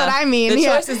 That's what I mean. The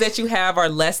choices that you have are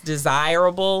less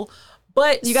desirable,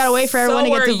 but you gotta wait for everyone to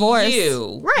get divorced.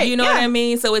 Right. You know what I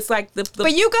mean? So it's like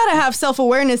but you gotta have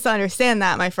self-awareness to understand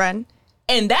that, my friend.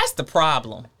 And that's the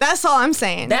problem. That's all I'm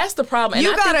saying. That's the problem.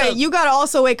 And you gotta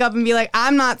also wake up and be like,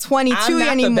 I'm not 22 anymore.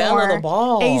 I'm not the belle of the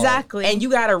ball. Exactly. And you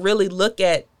gotta really look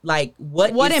at like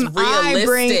what is am realistic. I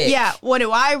bring? Yeah. What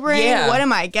do I bring? Yeah. What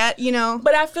am I get? You know.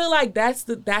 But I feel like that's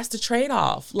the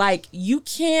trade-off. Like you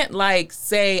can't like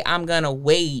say I'm gonna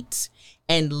wait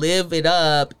and live it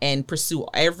up and pursue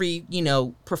every, you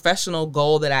know, professional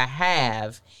goal that I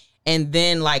have, and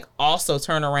then like also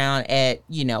turn around at,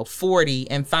 you know, 40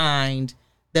 and find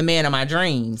the man of my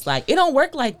dreams. Like it don't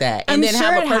work like that. And then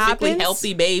have a perfectly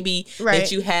healthy baby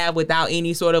that you have without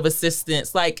any sort of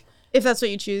assistance. Like if that's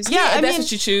what you choose. Yeah, if that's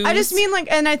what you choose. I just mean like,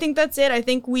 and I think that's it. I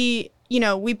think we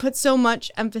put so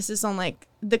much emphasis on like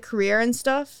the career and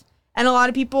stuff. And a lot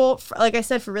of people, like I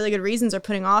said, for really good reasons, are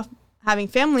putting off having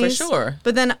families. For sure.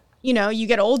 But then, you know, you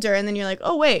get older and then you're like,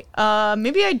 oh wait,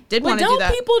 maybe I did want to do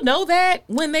that. Don't people know that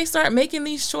when they start making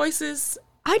these choices?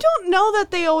 I don't know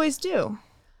that they always do.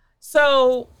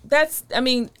 So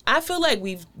I feel like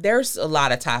there's a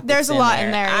lot of topics. There's a lot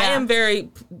in there. Yeah. I am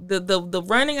the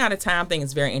running out of time thing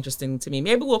is very interesting to me.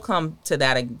 Maybe we'll come to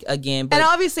that again. But, and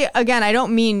obviously, again, I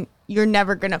don't mean you're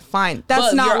never going to find.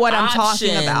 That's not what I'm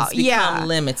talking about. Yeah.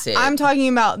 Limited. I'm talking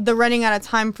about the running out of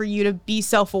time for you to be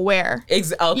self-aware.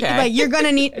 Okay. Like you're going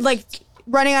to need, like,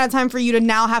 running out of time for you to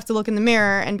now have to look in the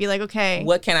mirror and be like, okay.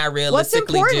 What can I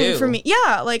realistically do? What's important for me?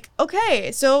 Yeah. Like,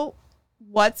 okay, so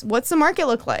what's the market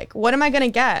look like? What am I going to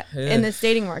get in this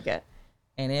dating market?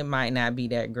 And it might not be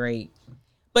that great.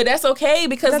 But that's okay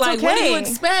because, what do you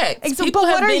expect? People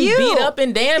have been beat up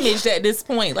and damaged at this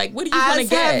point. Like, what are you going to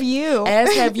get?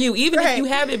 As have you. Even if you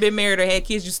haven't been married or had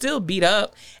kids, you still beat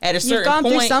up at a certain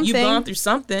point. You've gone through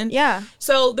something. Yeah.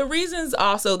 So the reasons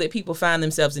also that people find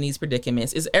themselves in these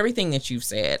predicaments is everything that you've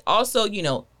said. Also,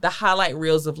 the highlight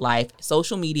reels of life.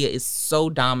 Social media is so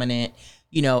dominant.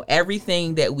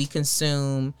 Everything that we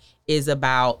consume is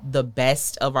about the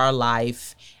best of our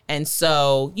life. And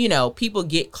so, people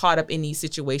get caught up in these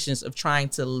situations of trying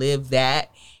to live that,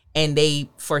 and they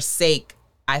forsake,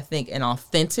 I think, an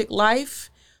authentic life,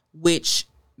 which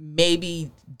maybe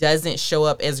doesn't show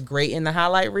up as great in the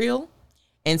highlight reel.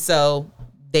 And so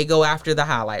they go after the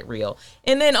highlight reel.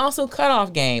 And then also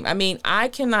cutoff game. I mean, I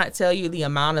cannot tell you the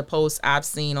amount of posts I've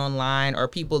seen online or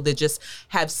people that just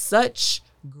have such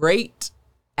great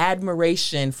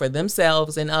admiration for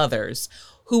themselves and others,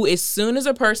 who as soon as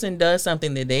a person does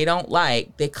something that they don't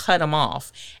like, they cut them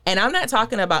off. And I'm not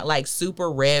talking about like super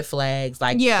red flags,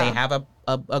 like they have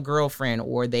a girlfriend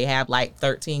or they have like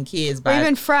 13 kids. Or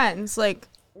even friends, like.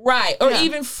 Right. Or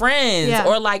even friends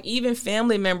or like even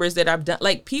family members that I've done.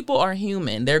 Like, people are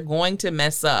human. They're going to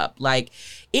mess up. Like,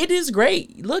 it is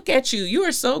great. Look at you. You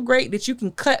are so great that you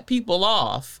can cut people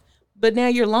off, but now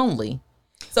you're lonely.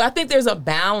 So I think there's a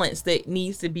balance that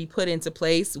needs to be put into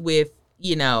place with,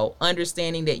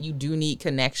 understanding that you do need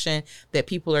connection, that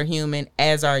people are human,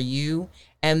 as are you,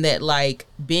 and that like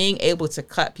being able to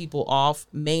cut people off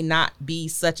may not be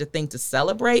such a thing to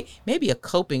celebrate, maybe a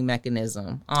coping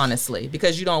mechanism, honestly,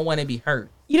 because you don't want to be hurt.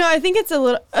 I think it's a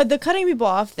little, the cutting people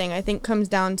off thing, I think comes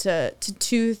down to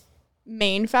two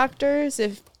main factors,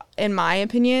 in my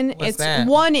opinion.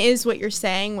 One is what you're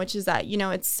saying, which is that,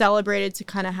 it's celebrated to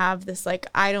kind of have this like,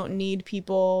 I don't need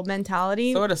people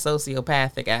mentality. Sort of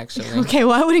sociopathic, actually. Okay,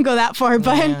 well, I wouldn't go that far,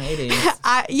 but yeah, it is.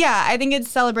 I think it's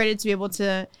celebrated to be able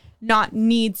to not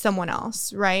need someone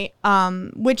else, right?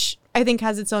 Which I think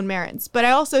has its own merits. But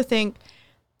I also think,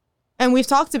 and we've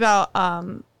talked about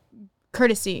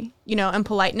courtesy, and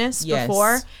politeness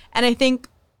before. And I think,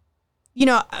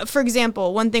 for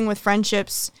example, one thing with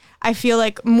friendships, I feel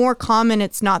like more common,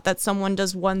 it's not that someone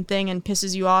does one thing and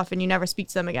pisses you off and you never speak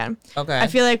to them again. Okay. I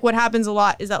feel like what happens a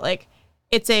lot is that like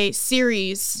it's a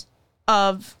series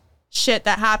of shit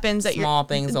that happens that small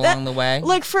things along the way.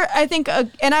 Like I think,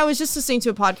 and I was just listening to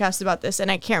a podcast about this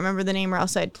and I can't remember the name or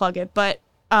else I'd plug it, but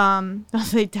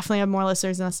they definitely have more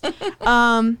listeners than us.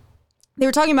 They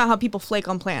were talking about how people flake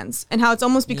on plans and how it's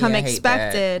almost become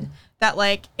expected that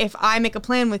like if I make a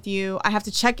plan with you, I have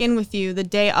to check in with you the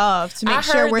day of to make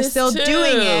sure we're still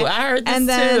doing it. I heard this and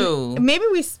then too. Maybe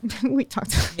we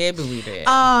talked. Maybe we did.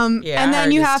 And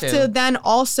then you have to then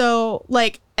also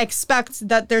like expect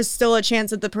that there's still a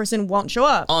chance that the person won't show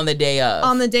up on the day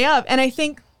of. And I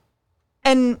think,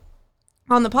 and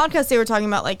on the podcast they were talking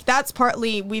about like that's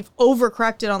partly we've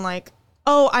overcorrected on like,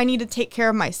 oh, I need to take care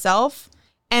of myself.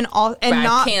 And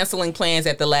not canceling plans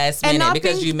at the last minute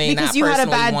because you may not you had a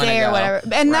bad day or whatever,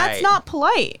 and that's not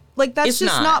polite. Like that's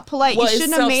just not polite. Well, you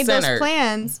shouldn't have made those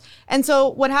plans. And so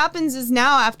what happens is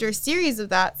now after a series of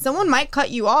that, someone might cut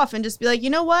you off and just be like, you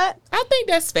know what? I think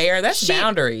that's fair. That's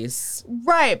boundaries,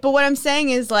 right? But what I'm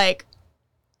saying is like,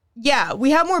 yeah,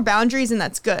 we have more boundaries, and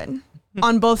that's good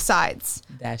on both sides.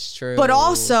 That's true. But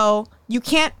also, you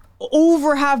can't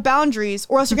over have boundaries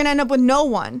or else you're gonna end up with no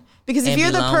one, because if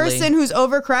you're the person who's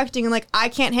overcorrecting and like I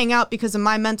can't hang out because of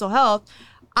my mental health,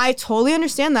 I totally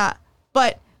understand that,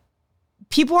 but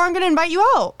people aren't gonna invite you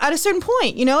out at a certain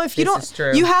point. If you don't,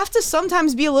 you have to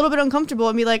sometimes be a little bit uncomfortable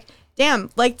and be like, damn,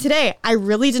 like today I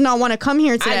really did not want to come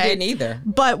here today. I didn't either,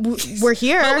 but we're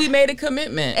here. But we made a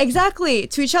commitment exactly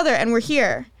to each other and we're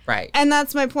here. Right. And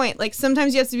that's my point. Like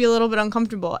sometimes you have to be a little bit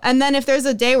uncomfortable. And then if there's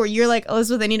a day where you're like,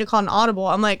 Elizabeth, I need to call an audible,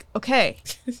 I'm like, okay,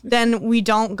 then we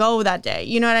don't go that day.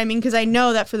 You know what I mean? Because I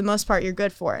know that for the most part you're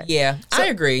good for it. Yeah, I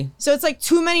agree. So it's like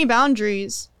too many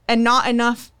boundaries and not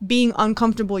enough being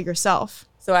uncomfortable yourself.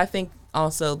 So I think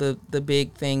also the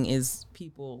big thing is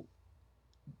people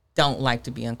don't like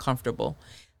to be uncomfortable.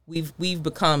 We've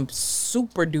become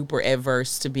super duper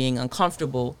adverse to being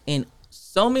uncomfortable in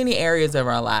so many areas of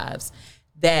our lives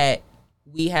that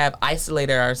we have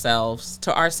isolated ourselves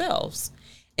to ourselves.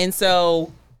 And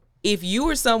so if you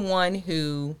are someone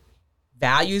who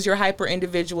values your hyper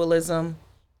individualism,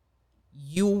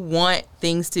 you want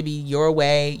things to be your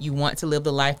way, you want to live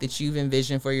the life that you've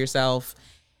envisioned for yourself,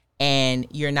 and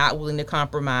you're not willing to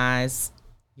compromise,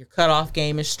 your cutoff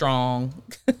game is strong.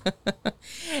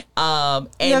 And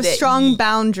you have strong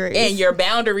boundaries. And your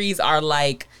boundaries are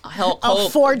like a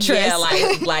fortress. Yeah,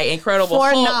 like incredible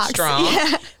Hulk strong.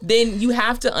 Yeah. Then you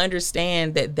have to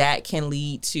understand that can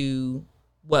lead to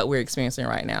what we're experiencing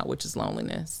right now, which is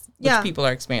loneliness. Which people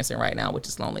are experiencing right now, which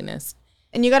is loneliness.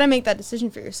 And you got to make that decision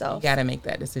for yourself. You got to make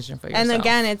that decision for yourself. And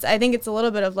again, I think it's a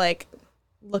little bit of like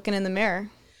looking in the mirror.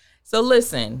 So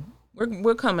listen,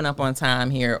 we're coming up on time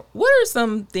here. What are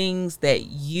some things that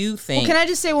you think? Well, can I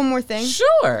just say one more thing?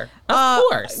 Sure, of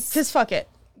course. Because fuck it.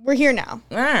 We're here now.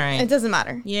 All right. It doesn't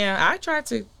matter. Yeah, I try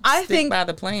to stick by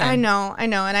the plan. I know,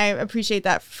 and I appreciate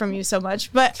that from you so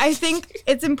much. But I think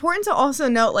it's important to also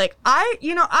note, like, I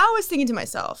was thinking to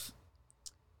myself,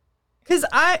 because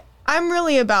I'm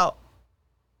really about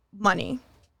money.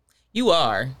 You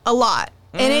are. A lot.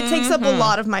 And it takes up a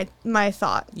lot of my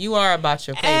thought. You are about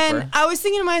your paper. And I was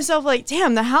thinking to myself, like,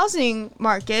 damn, the housing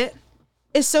market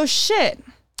is so shit.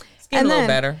 It's getting a little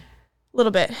better. A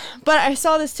little bit. But I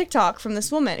saw this TikTok from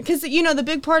this woman. Because, the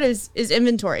big part is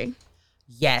inventory.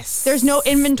 Yes. There's no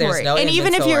inventory.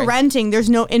 Even if you're renting, there's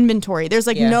no inventory. There's,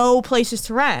 no places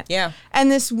to rent. Yeah. And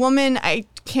this woman, I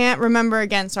can't remember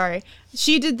again, sorry.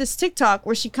 She did this TikTok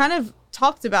where she kind of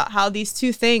talked about how these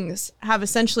two things have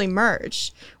essentially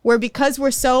merged, where because we're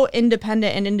so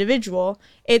independent and individual,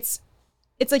 it's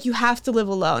like you have to live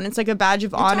alone. It's like a badge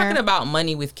of honor. Talking about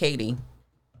money with Katie.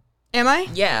 Am I?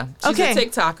 Yeah. She's a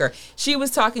TikToker. She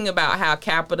was talking about how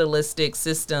capitalistic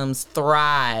systems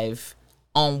thrive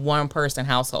on one person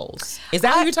households. Is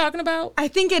that what you're talking about? I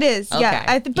think it is. Okay.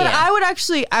 Yeah. But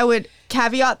I would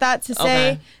caveat that to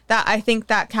say that I think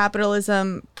that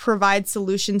capitalism provides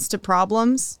solutions to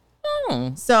problems.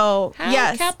 Oh. So,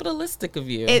 how capitalistic of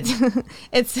you.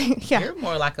 It's You're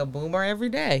more like a boomer every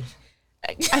day.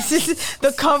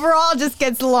 The coverall just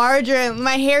gets larger and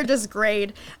my hair just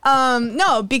grayed.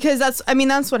 No, because that's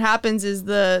what happens is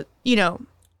the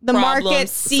market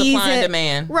sees supply and it.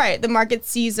 Demand. Right. The market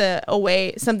sees a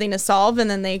way, something to solve,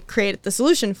 and then they create the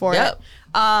solution for it.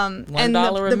 $1 and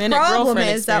a minute problem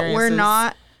is that we're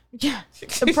not. Yeah.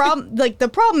 The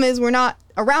problem is we're not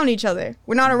around each other.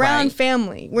 We're not around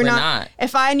family. We're not.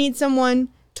 If I need someone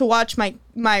to watch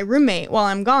my roommate while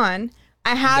I'm gone,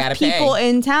 I have people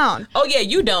in town. Oh yeah,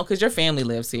 you don't because your family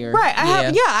lives here. Right.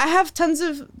 I have tons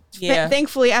of.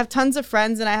 Thankfully, I have tons of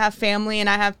friends and I have family and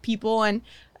I have people, and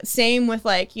same with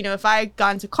if I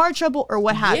got into car trouble or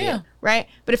what have you. Right.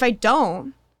 But if I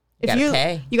don't, you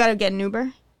got to get an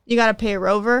Uber. You got to pay a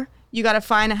Rover. You got to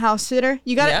find a house sitter.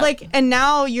 You got to and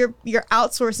now you're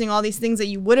outsourcing all these things that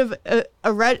you would have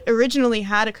originally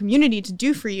had a community to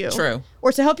do for you. True.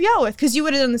 Or to help you out with, because you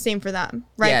would have done the same for them,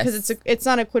 right? Because it's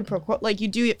not a quid pro quo. Like, you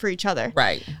do it for each other.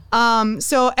 Right.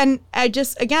 So, and I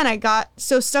got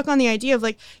so stuck on the idea of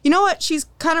you know what? She's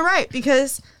kind of right,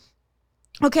 because,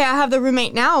 okay, I have the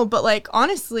roommate now, but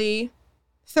honestly,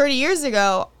 30 years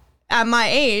ago, at my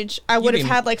age, I would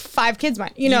have had 5 kids.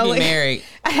 You'd be married.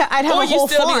 I'd have a whole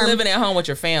farm. Or you still be living at home with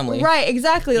your family. Right,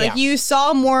 exactly. You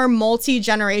saw more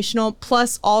multi-generational,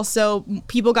 plus also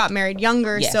people got married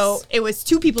younger, so it was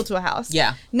 2 people to a house.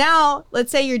 Yeah. Now,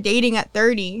 let's say you're dating at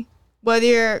 30, whether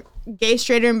you're gay,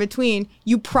 straight, or in between,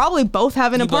 you probably both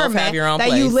have an apartment both have your own that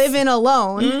place. you live in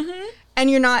alone. And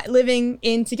you're not living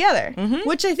in together,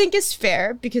 which I think is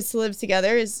fair, because to live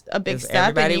together is a big step.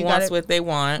 Everybody wants what they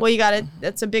want. Well,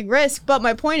 that's a big risk. But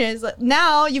my point is,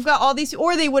 now you've got all these,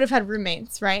 or they would have had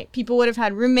roommates, right? People would have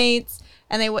had roommates,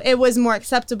 and it was more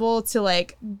acceptable to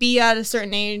be at a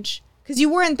certain age. Because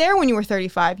you weren't there when you were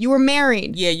 35. You were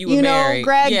married. Yeah, you were married.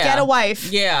 Greg, get a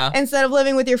wife. Yeah. Instead of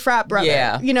living with your frat brother.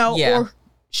 Yeah. Or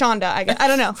Shonda, I guess. I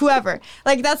don't know, whoever.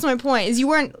 That's my point, is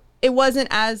it wasn't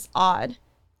as odd.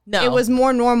 No. It was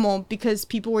more normal because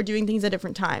people were doing things at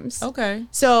different times. Okay.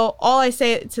 So all I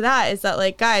say to that is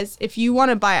that, guys, if you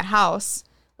want to buy a house,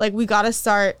 we got to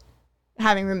start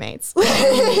having roommates.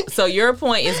 So your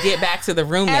point is get back to the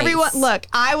roommates. Everyone, look,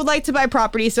 I would like to buy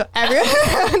property, so everyone.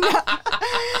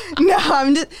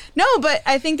 But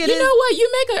I think it is. You know what?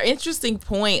 You make an interesting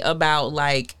point about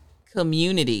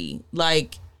community.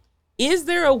 Is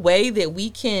there a way that we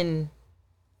can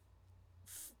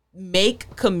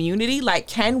make community?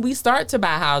 Can we start to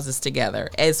buy houses together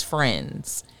as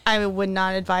friends? I would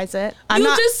not advise it. You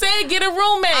just said get a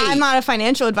roommate. I'm not a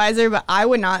financial advisor, but I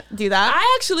would not do that.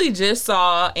 I actually just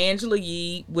saw Angela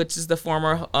Yee, which is the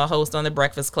former host on The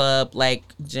Breakfast Club,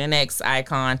 Gen X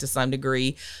icon to some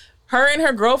degree. Her and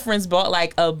her girlfriends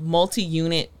bought a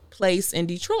multi-unit place in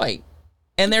Detroit.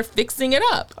 And they're fixing it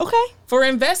up. Okay. For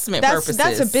investment purposes.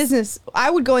 That's a business.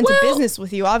 I would go into business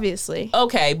with you, obviously.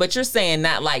 Okay, but you're saying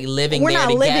not living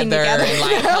together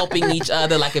and helping each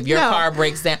other. If your car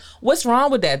breaks down. What's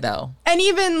wrong with that though? And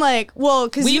even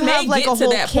because you have a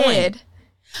whole kid.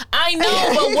 I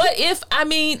know, but what if,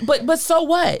 but so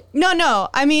what? No.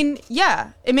 I mean,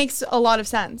 yeah, it makes a lot of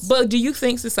sense. But do you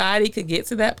think society could get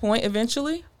to that point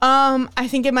eventually? I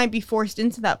think it might be forced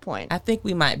into that point. I think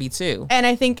we might be too. And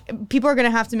I think people are going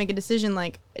to have to make a decision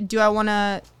like, do I want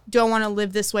to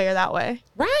live this way or that way?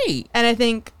 Right. And I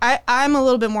think I'm a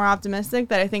little bit more optimistic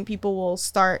that I think people will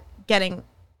start getting,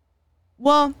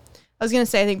 well, I was going to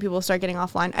say I think people will start getting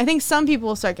offline. I think some people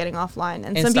will start getting offline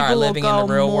and some people will go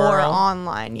more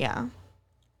online. Yeah.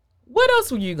 What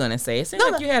else were you going to say? It seemed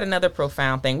like you had another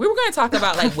profound thing. We were going to talk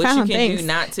about like what you can do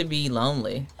not to be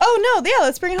lonely. Oh, no. Yeah,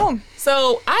 let's bring it home.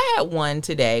 So I had one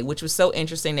today, which was so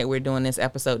interesting that we're doing this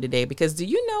episode today because do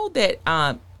you know that,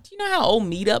 do you know how old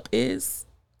Meetup is?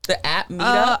 The app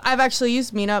Meetup? I've actually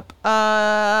used Meetup.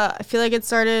 I feel like it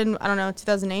started, I don't know,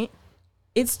 2008.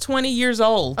 It's 20 years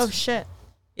old. Oh, shit.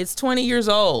 It's 20 years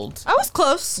old. I was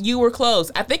close. You were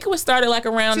close. I think it was started like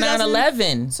around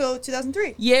 9/11. So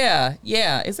 2003. Yeah.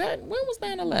 Is that, when was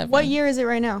 9/11? What year is it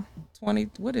right now? What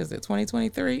is it,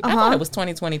 2023? I thought it was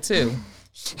 2022.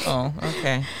 Oh,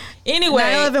 okay. Anyway.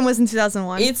 9/11 was in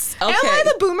 2001. It's okay. Am I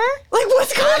the boomer? Like,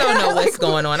 what's going on? I don't know what's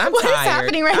going on. I'm tired. What is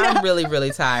happening right now? I'm really,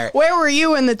 really tired. Where were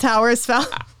you when the towers fell?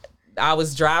 I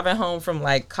was driving home from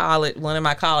like college, one of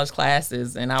my college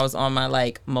classes, and I was on my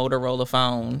like Motorola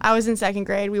phone. I was in second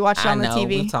grade. We watched it on the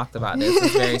TV. We talked about this.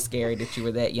 It's very scary that you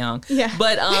were that young. Yeah.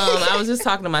 But I was just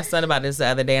talking to my son about this the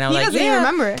other day, and I was he doesn't even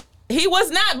remember it. He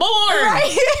was not born.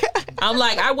 Right. I'm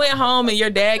like, I went home and your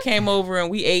dad came over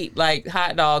and we ate like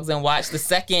hot dogs and watched the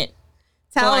second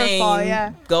plane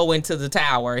fall, go into the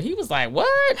tower. He was like,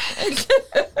 what?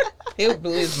 It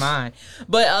blew his mind.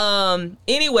 But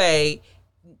anyway,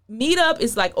 Meetup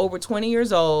is like over 20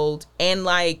 years old, and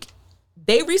like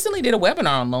they recently did a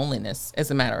webinar on loneliness,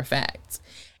 as a matter of fact.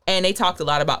 And they talked a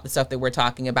lot about the stuff that we're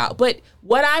talking about. But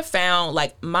what I found,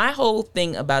 like my whole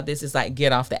thing about this is like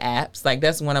get off the apps. Like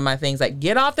that's one of my things, like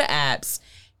get off the apps,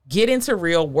 get into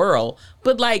real world,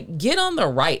 but like get on the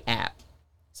right app.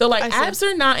 So like apps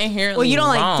are not inherently well, you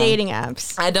don't wrong. Like dating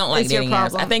apps. I don't like dating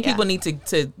apps. I think people need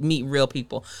to meet real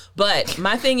people. But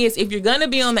my thing is, if you're gonna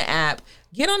be on the app,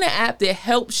 get on the app that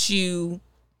helps you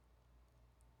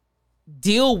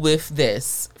deal with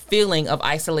this feeling of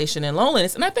isolation and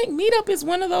loneliness. And I think Meetup is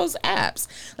one of those apps.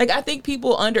 Like I think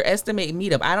people underestimate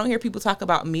Meetup. I don't hear people talk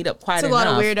about Meetup quite enough. It's a lot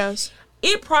of weirdos.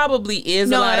 It probably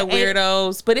is a lot of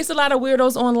weirdos, but it's a lot of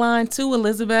weirdos online too,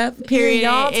 Elizabeth. Period.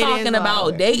 Y'all talking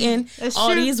about dating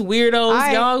all these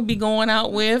weirdos y'all be going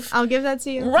out with. I'll give that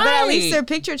to you. Right. But at least their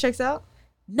picture checks out.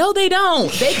 No, they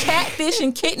don't. They catfish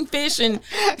and kittenfish and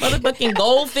motherfucking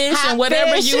goldfish and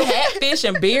whatever you hatfish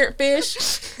and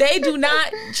beardfish. They do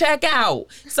not check out.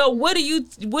 So what are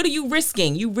you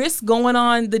risking? You risk going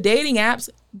on the dating apps.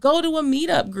 Go to a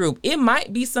Meetup group. It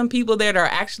might be some people that are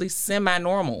actually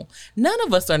semi-normal. None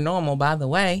of us are normal, by the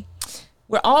way.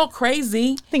 We're all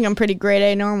crazy. I think I'm pretty grade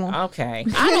A normal. Okay.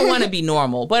 I don't want to be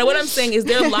normal. But what I'm saying is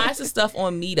there are lots of stuff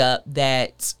on Meetup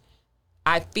that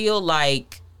I feel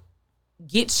like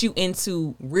gets you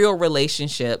into real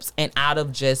relationships and out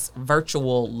of just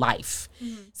virtual life.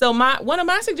 Mm-hmm. So one of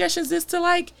my suggestions is to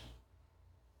like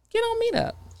get on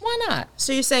Meetup. Why not?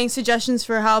 So you're saying suggestions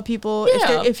for how people,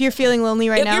 if you're feeling lonely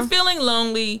now? If you're feeling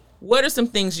lonely, what are some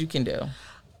things you can do?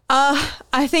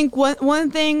 I think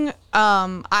one thing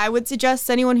I would suggest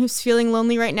to anyone who's feeling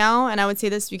lonely right now, and I would say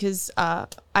this because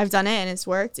I've done it and it's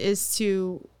worked, is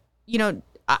to,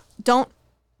 don't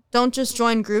just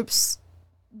join groups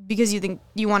because you think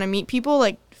you want to meet people.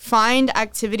 Like find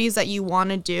activities that you want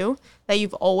to do that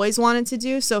you've always wanted to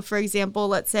do. So for example,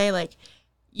 let's say like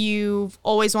you've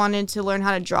always wanted to learn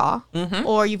how to draw, mm-hmm.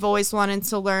 or you've always wanted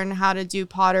to learn how to do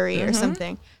pottery mm-hmm. or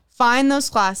something. Find those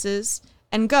classes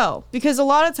and go. Because a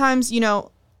lot of times,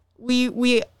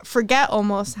 we forget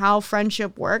almost how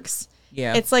friendship works.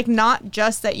 Yeah. It's like not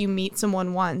just that you meet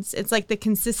someone once. It's like the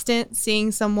consistent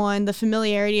seeing someone, the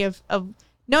familiarity of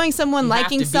knowing someone,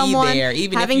 liking someone,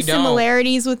 having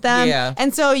similarities with them. Yeah.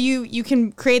 And so you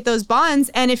can create those bonds.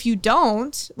 And if you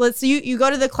don't, let's say you go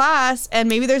to the class and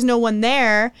maybe there's no one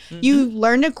there, mm-hmm. you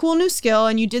learned a cool new skill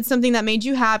and you did something that made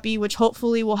you happy, which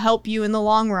hopefully will help you in the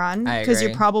long run. Because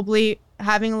you're probably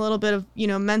having a little bit of,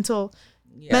 mental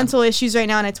issues right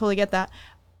now. And I totally get that.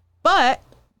 But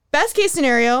best case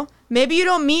scenario, maybe you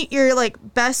don't meet your like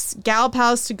best gal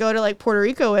pals to go to like Puerto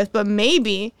Rico with, but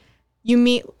maybe you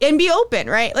meet and be open,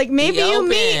 right? Like maybe you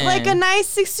meet like a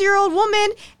nice 60-year-old woman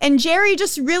and Jerry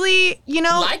just really,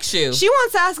 likes you. She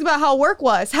wants to ask about how work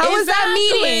was. How was that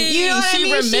meeting? You know what I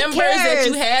mean? Remembers that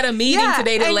you had a meeting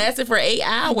today that lasted for 8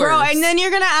 hours. Bro, and then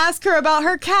you're going to ask her about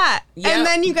her cat. Yep. And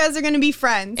then you guys are going to be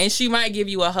friends. And she might give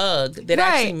you a hug that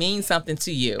actually means something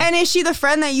to you. And is she the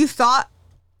friend that you thought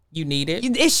You need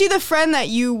it? Is she the friend that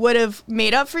you would have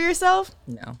made up for yourself?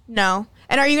 No.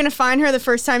 And are you going to find her the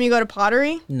first time you go to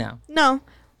pottery? No.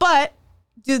 But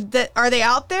are they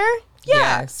out there?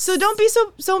 Yeah. Yes. So don't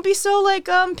be so like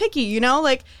picky, you know?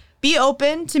 Like, be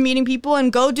open to meeting people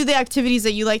and go do the activities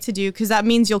that you like to do, because that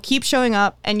means you'll keep showing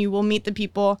up and you will meet the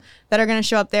people that are going to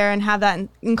show up there and have that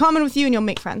in common with you, and you'll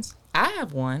make friends. I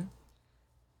have one.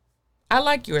 I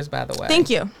like yours, by the way. Thank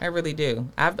you. I really do.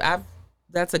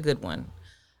 That's a good one.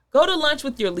 Go to lunch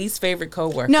with your least favorite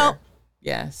coworker. No.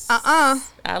 Yes.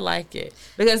 I like it.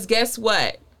 Because guess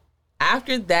what?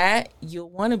 After that, you'll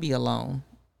want to be alone.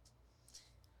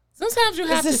 Sometimes you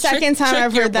have to It's the second time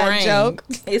I've heard that joke.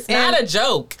 It's not a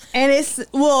joke. And it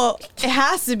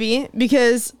has to be,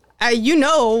 because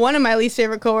one of my least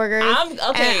favorite coworkers. Okay.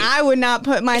 And I would not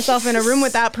put myself in a room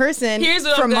with that person. Here's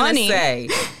what for I'm gonna money. say.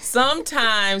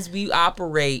 Sometimes we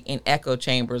operate in echo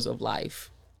chambers of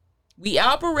life. We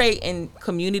operate in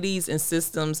communities and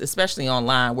systems, especially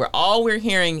online, where all we're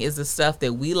hearing is the stuff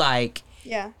that we like,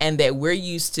 and that we're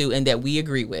used to and that we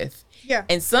agree with. Yeah.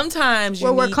 And sometimes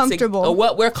we're comfortable. Or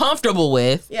what we're comfortable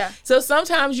with. Yeah. So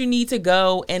sometimes you need to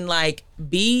go and like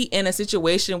be in a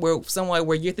situation where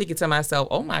you're thinking to myself,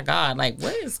 oh my God, like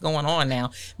what is going on now?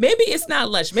 Maybe it's not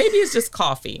lunch. Maybe it's just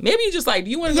coffee. Maybe you're just like,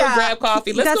 do you want to go grab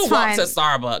coffee? Let's go walk to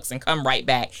Starbucks and come right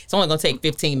back. It's only going to take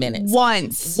 15 minutes.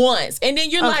 Once. And then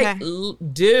you're like,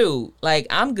 dude, like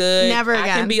I'm good. Never again. I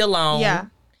can be alone. Yeah.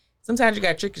 Sometimes you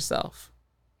got to trick yourself.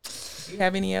 Do you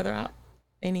have any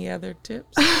other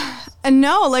tips?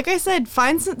 No, like I said,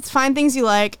 find things you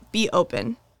like. Be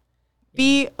open.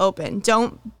 Be open.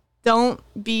 Don't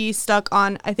be stuck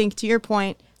on, I think to your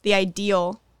point, the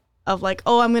ideal of like,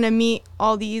 oh, I'm gonna meet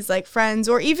all these like friends,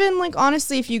 or even like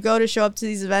honestly, if you go to show up to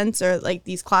these events or like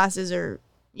these classes, or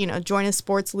join a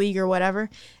sports league or whatever,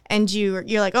 and you're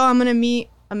like, oh, I'm gonna meet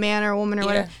a man or a woman or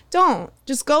whatever. Don't.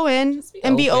 Just go in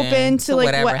and be open to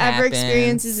like whatever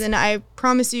experiences, and I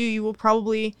promise you will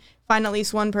probably find at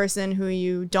least one person who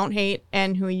you don't hate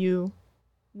and who you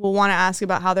will want to ask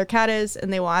about how their cat is,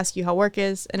 and they will ask you how work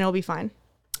is, and it'll be fine.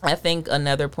 I think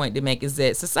another point to make is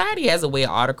that society has a way of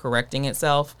auto-correcting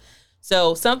itself.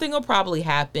 So something will probably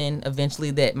happen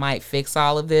eventually that might fix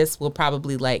all of this. We'll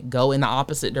probably like go in the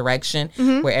opposite direction,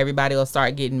 where everybody will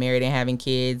start getting married and having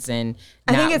kids and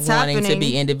not wanting to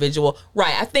be individual.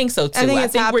 Right. I think so too. I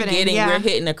think we're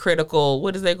hitting a critical,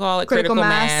 what does they call it? Critical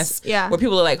mass. Yeah. Where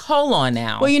people are like, hold on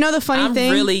now. Well, the funny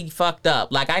thing. I'm really fucked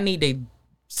up. Like I need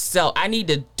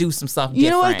to do some stuff different.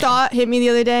 You know what thought hit me the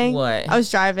other day? What? I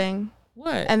was driving.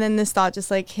 What? And then this thought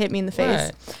just like hit me in the face.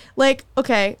 What? Like,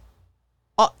 okay.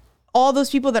 All those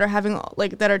people that are having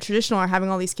that are traditional are having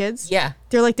all these kids. Yeah.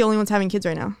 They're like the only ones having kids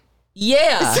right now.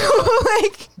 Yeah. So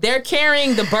like they're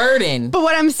carrying the burden. But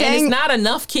what I'm saying, and it's not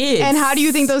enough kids. And how do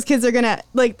you think those kids are gonna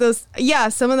like those? Yeah,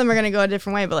 some of them are gonna go a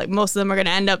different way, but like most of them are gonna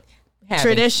end up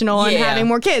traditional and having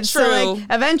more kids. True. So like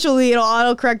eventually it'll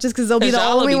autocorrect just because they'll be the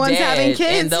only ones having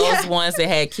kids. And those ones that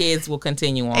had kids will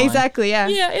continue on. Exactly. Yeah.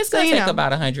 Yeah. It's gonna take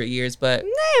about 100 years, but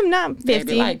I'm not 50.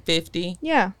 Maybe like 50.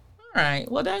 Yeah. All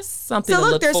right. Well, that's something to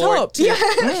look forward hope. to.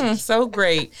 Yeah. So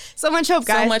great. So much hope,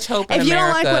 guys. So much hope in If you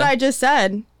America. don't like what I just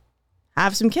said,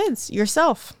 have some kids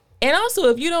yourself. And also,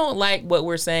 if you don't like what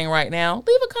we're saying right now,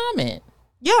 leave a comment.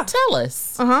 Yeah. Tell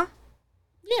us. Uh-huh.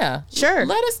 Yeah. Sure.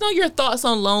 Let us know your thoughts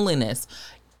on loneliness.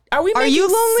 Are you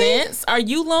lonely? Sense? Are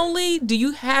you lonely? Do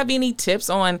you have any tips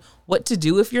on what to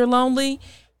do if you're lonely?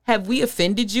 Have we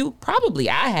offended you? Probably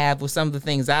I have with some of the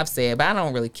things I've said, but I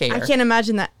don't really care. I can't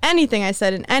imagine that anything I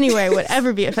said in any way would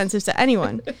ever be offensive to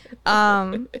anyone.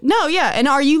 No, yeah. And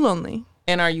are you lonely?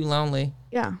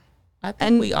 Yeah. I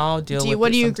think we all deal with it.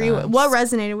 What do you agree with? What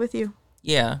resonated with you?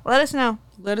 Yeah. Let us know.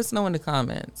 Let us know in the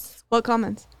comments. What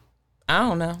comments? I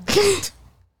don't know.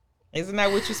 Isn't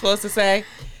that what you're supposed to say?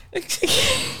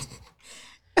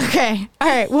 Okay. All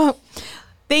right. Well,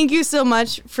 thank you so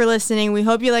much for listening. We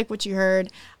hope you like what you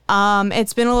heard.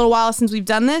 It's been a little while since we've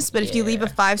done this, but if you leave a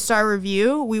 5-star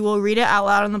review, we will read it out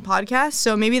loud on the podcast.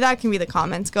 So maybe that can be the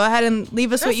comments. Go ahead and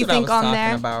leave us what you think on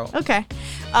there. About. Okay.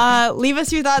 Leave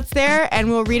us your thoughts there, and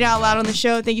we'll read it out loud on the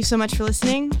show. Thank you so much for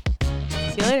listening.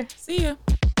 See you later. See ya.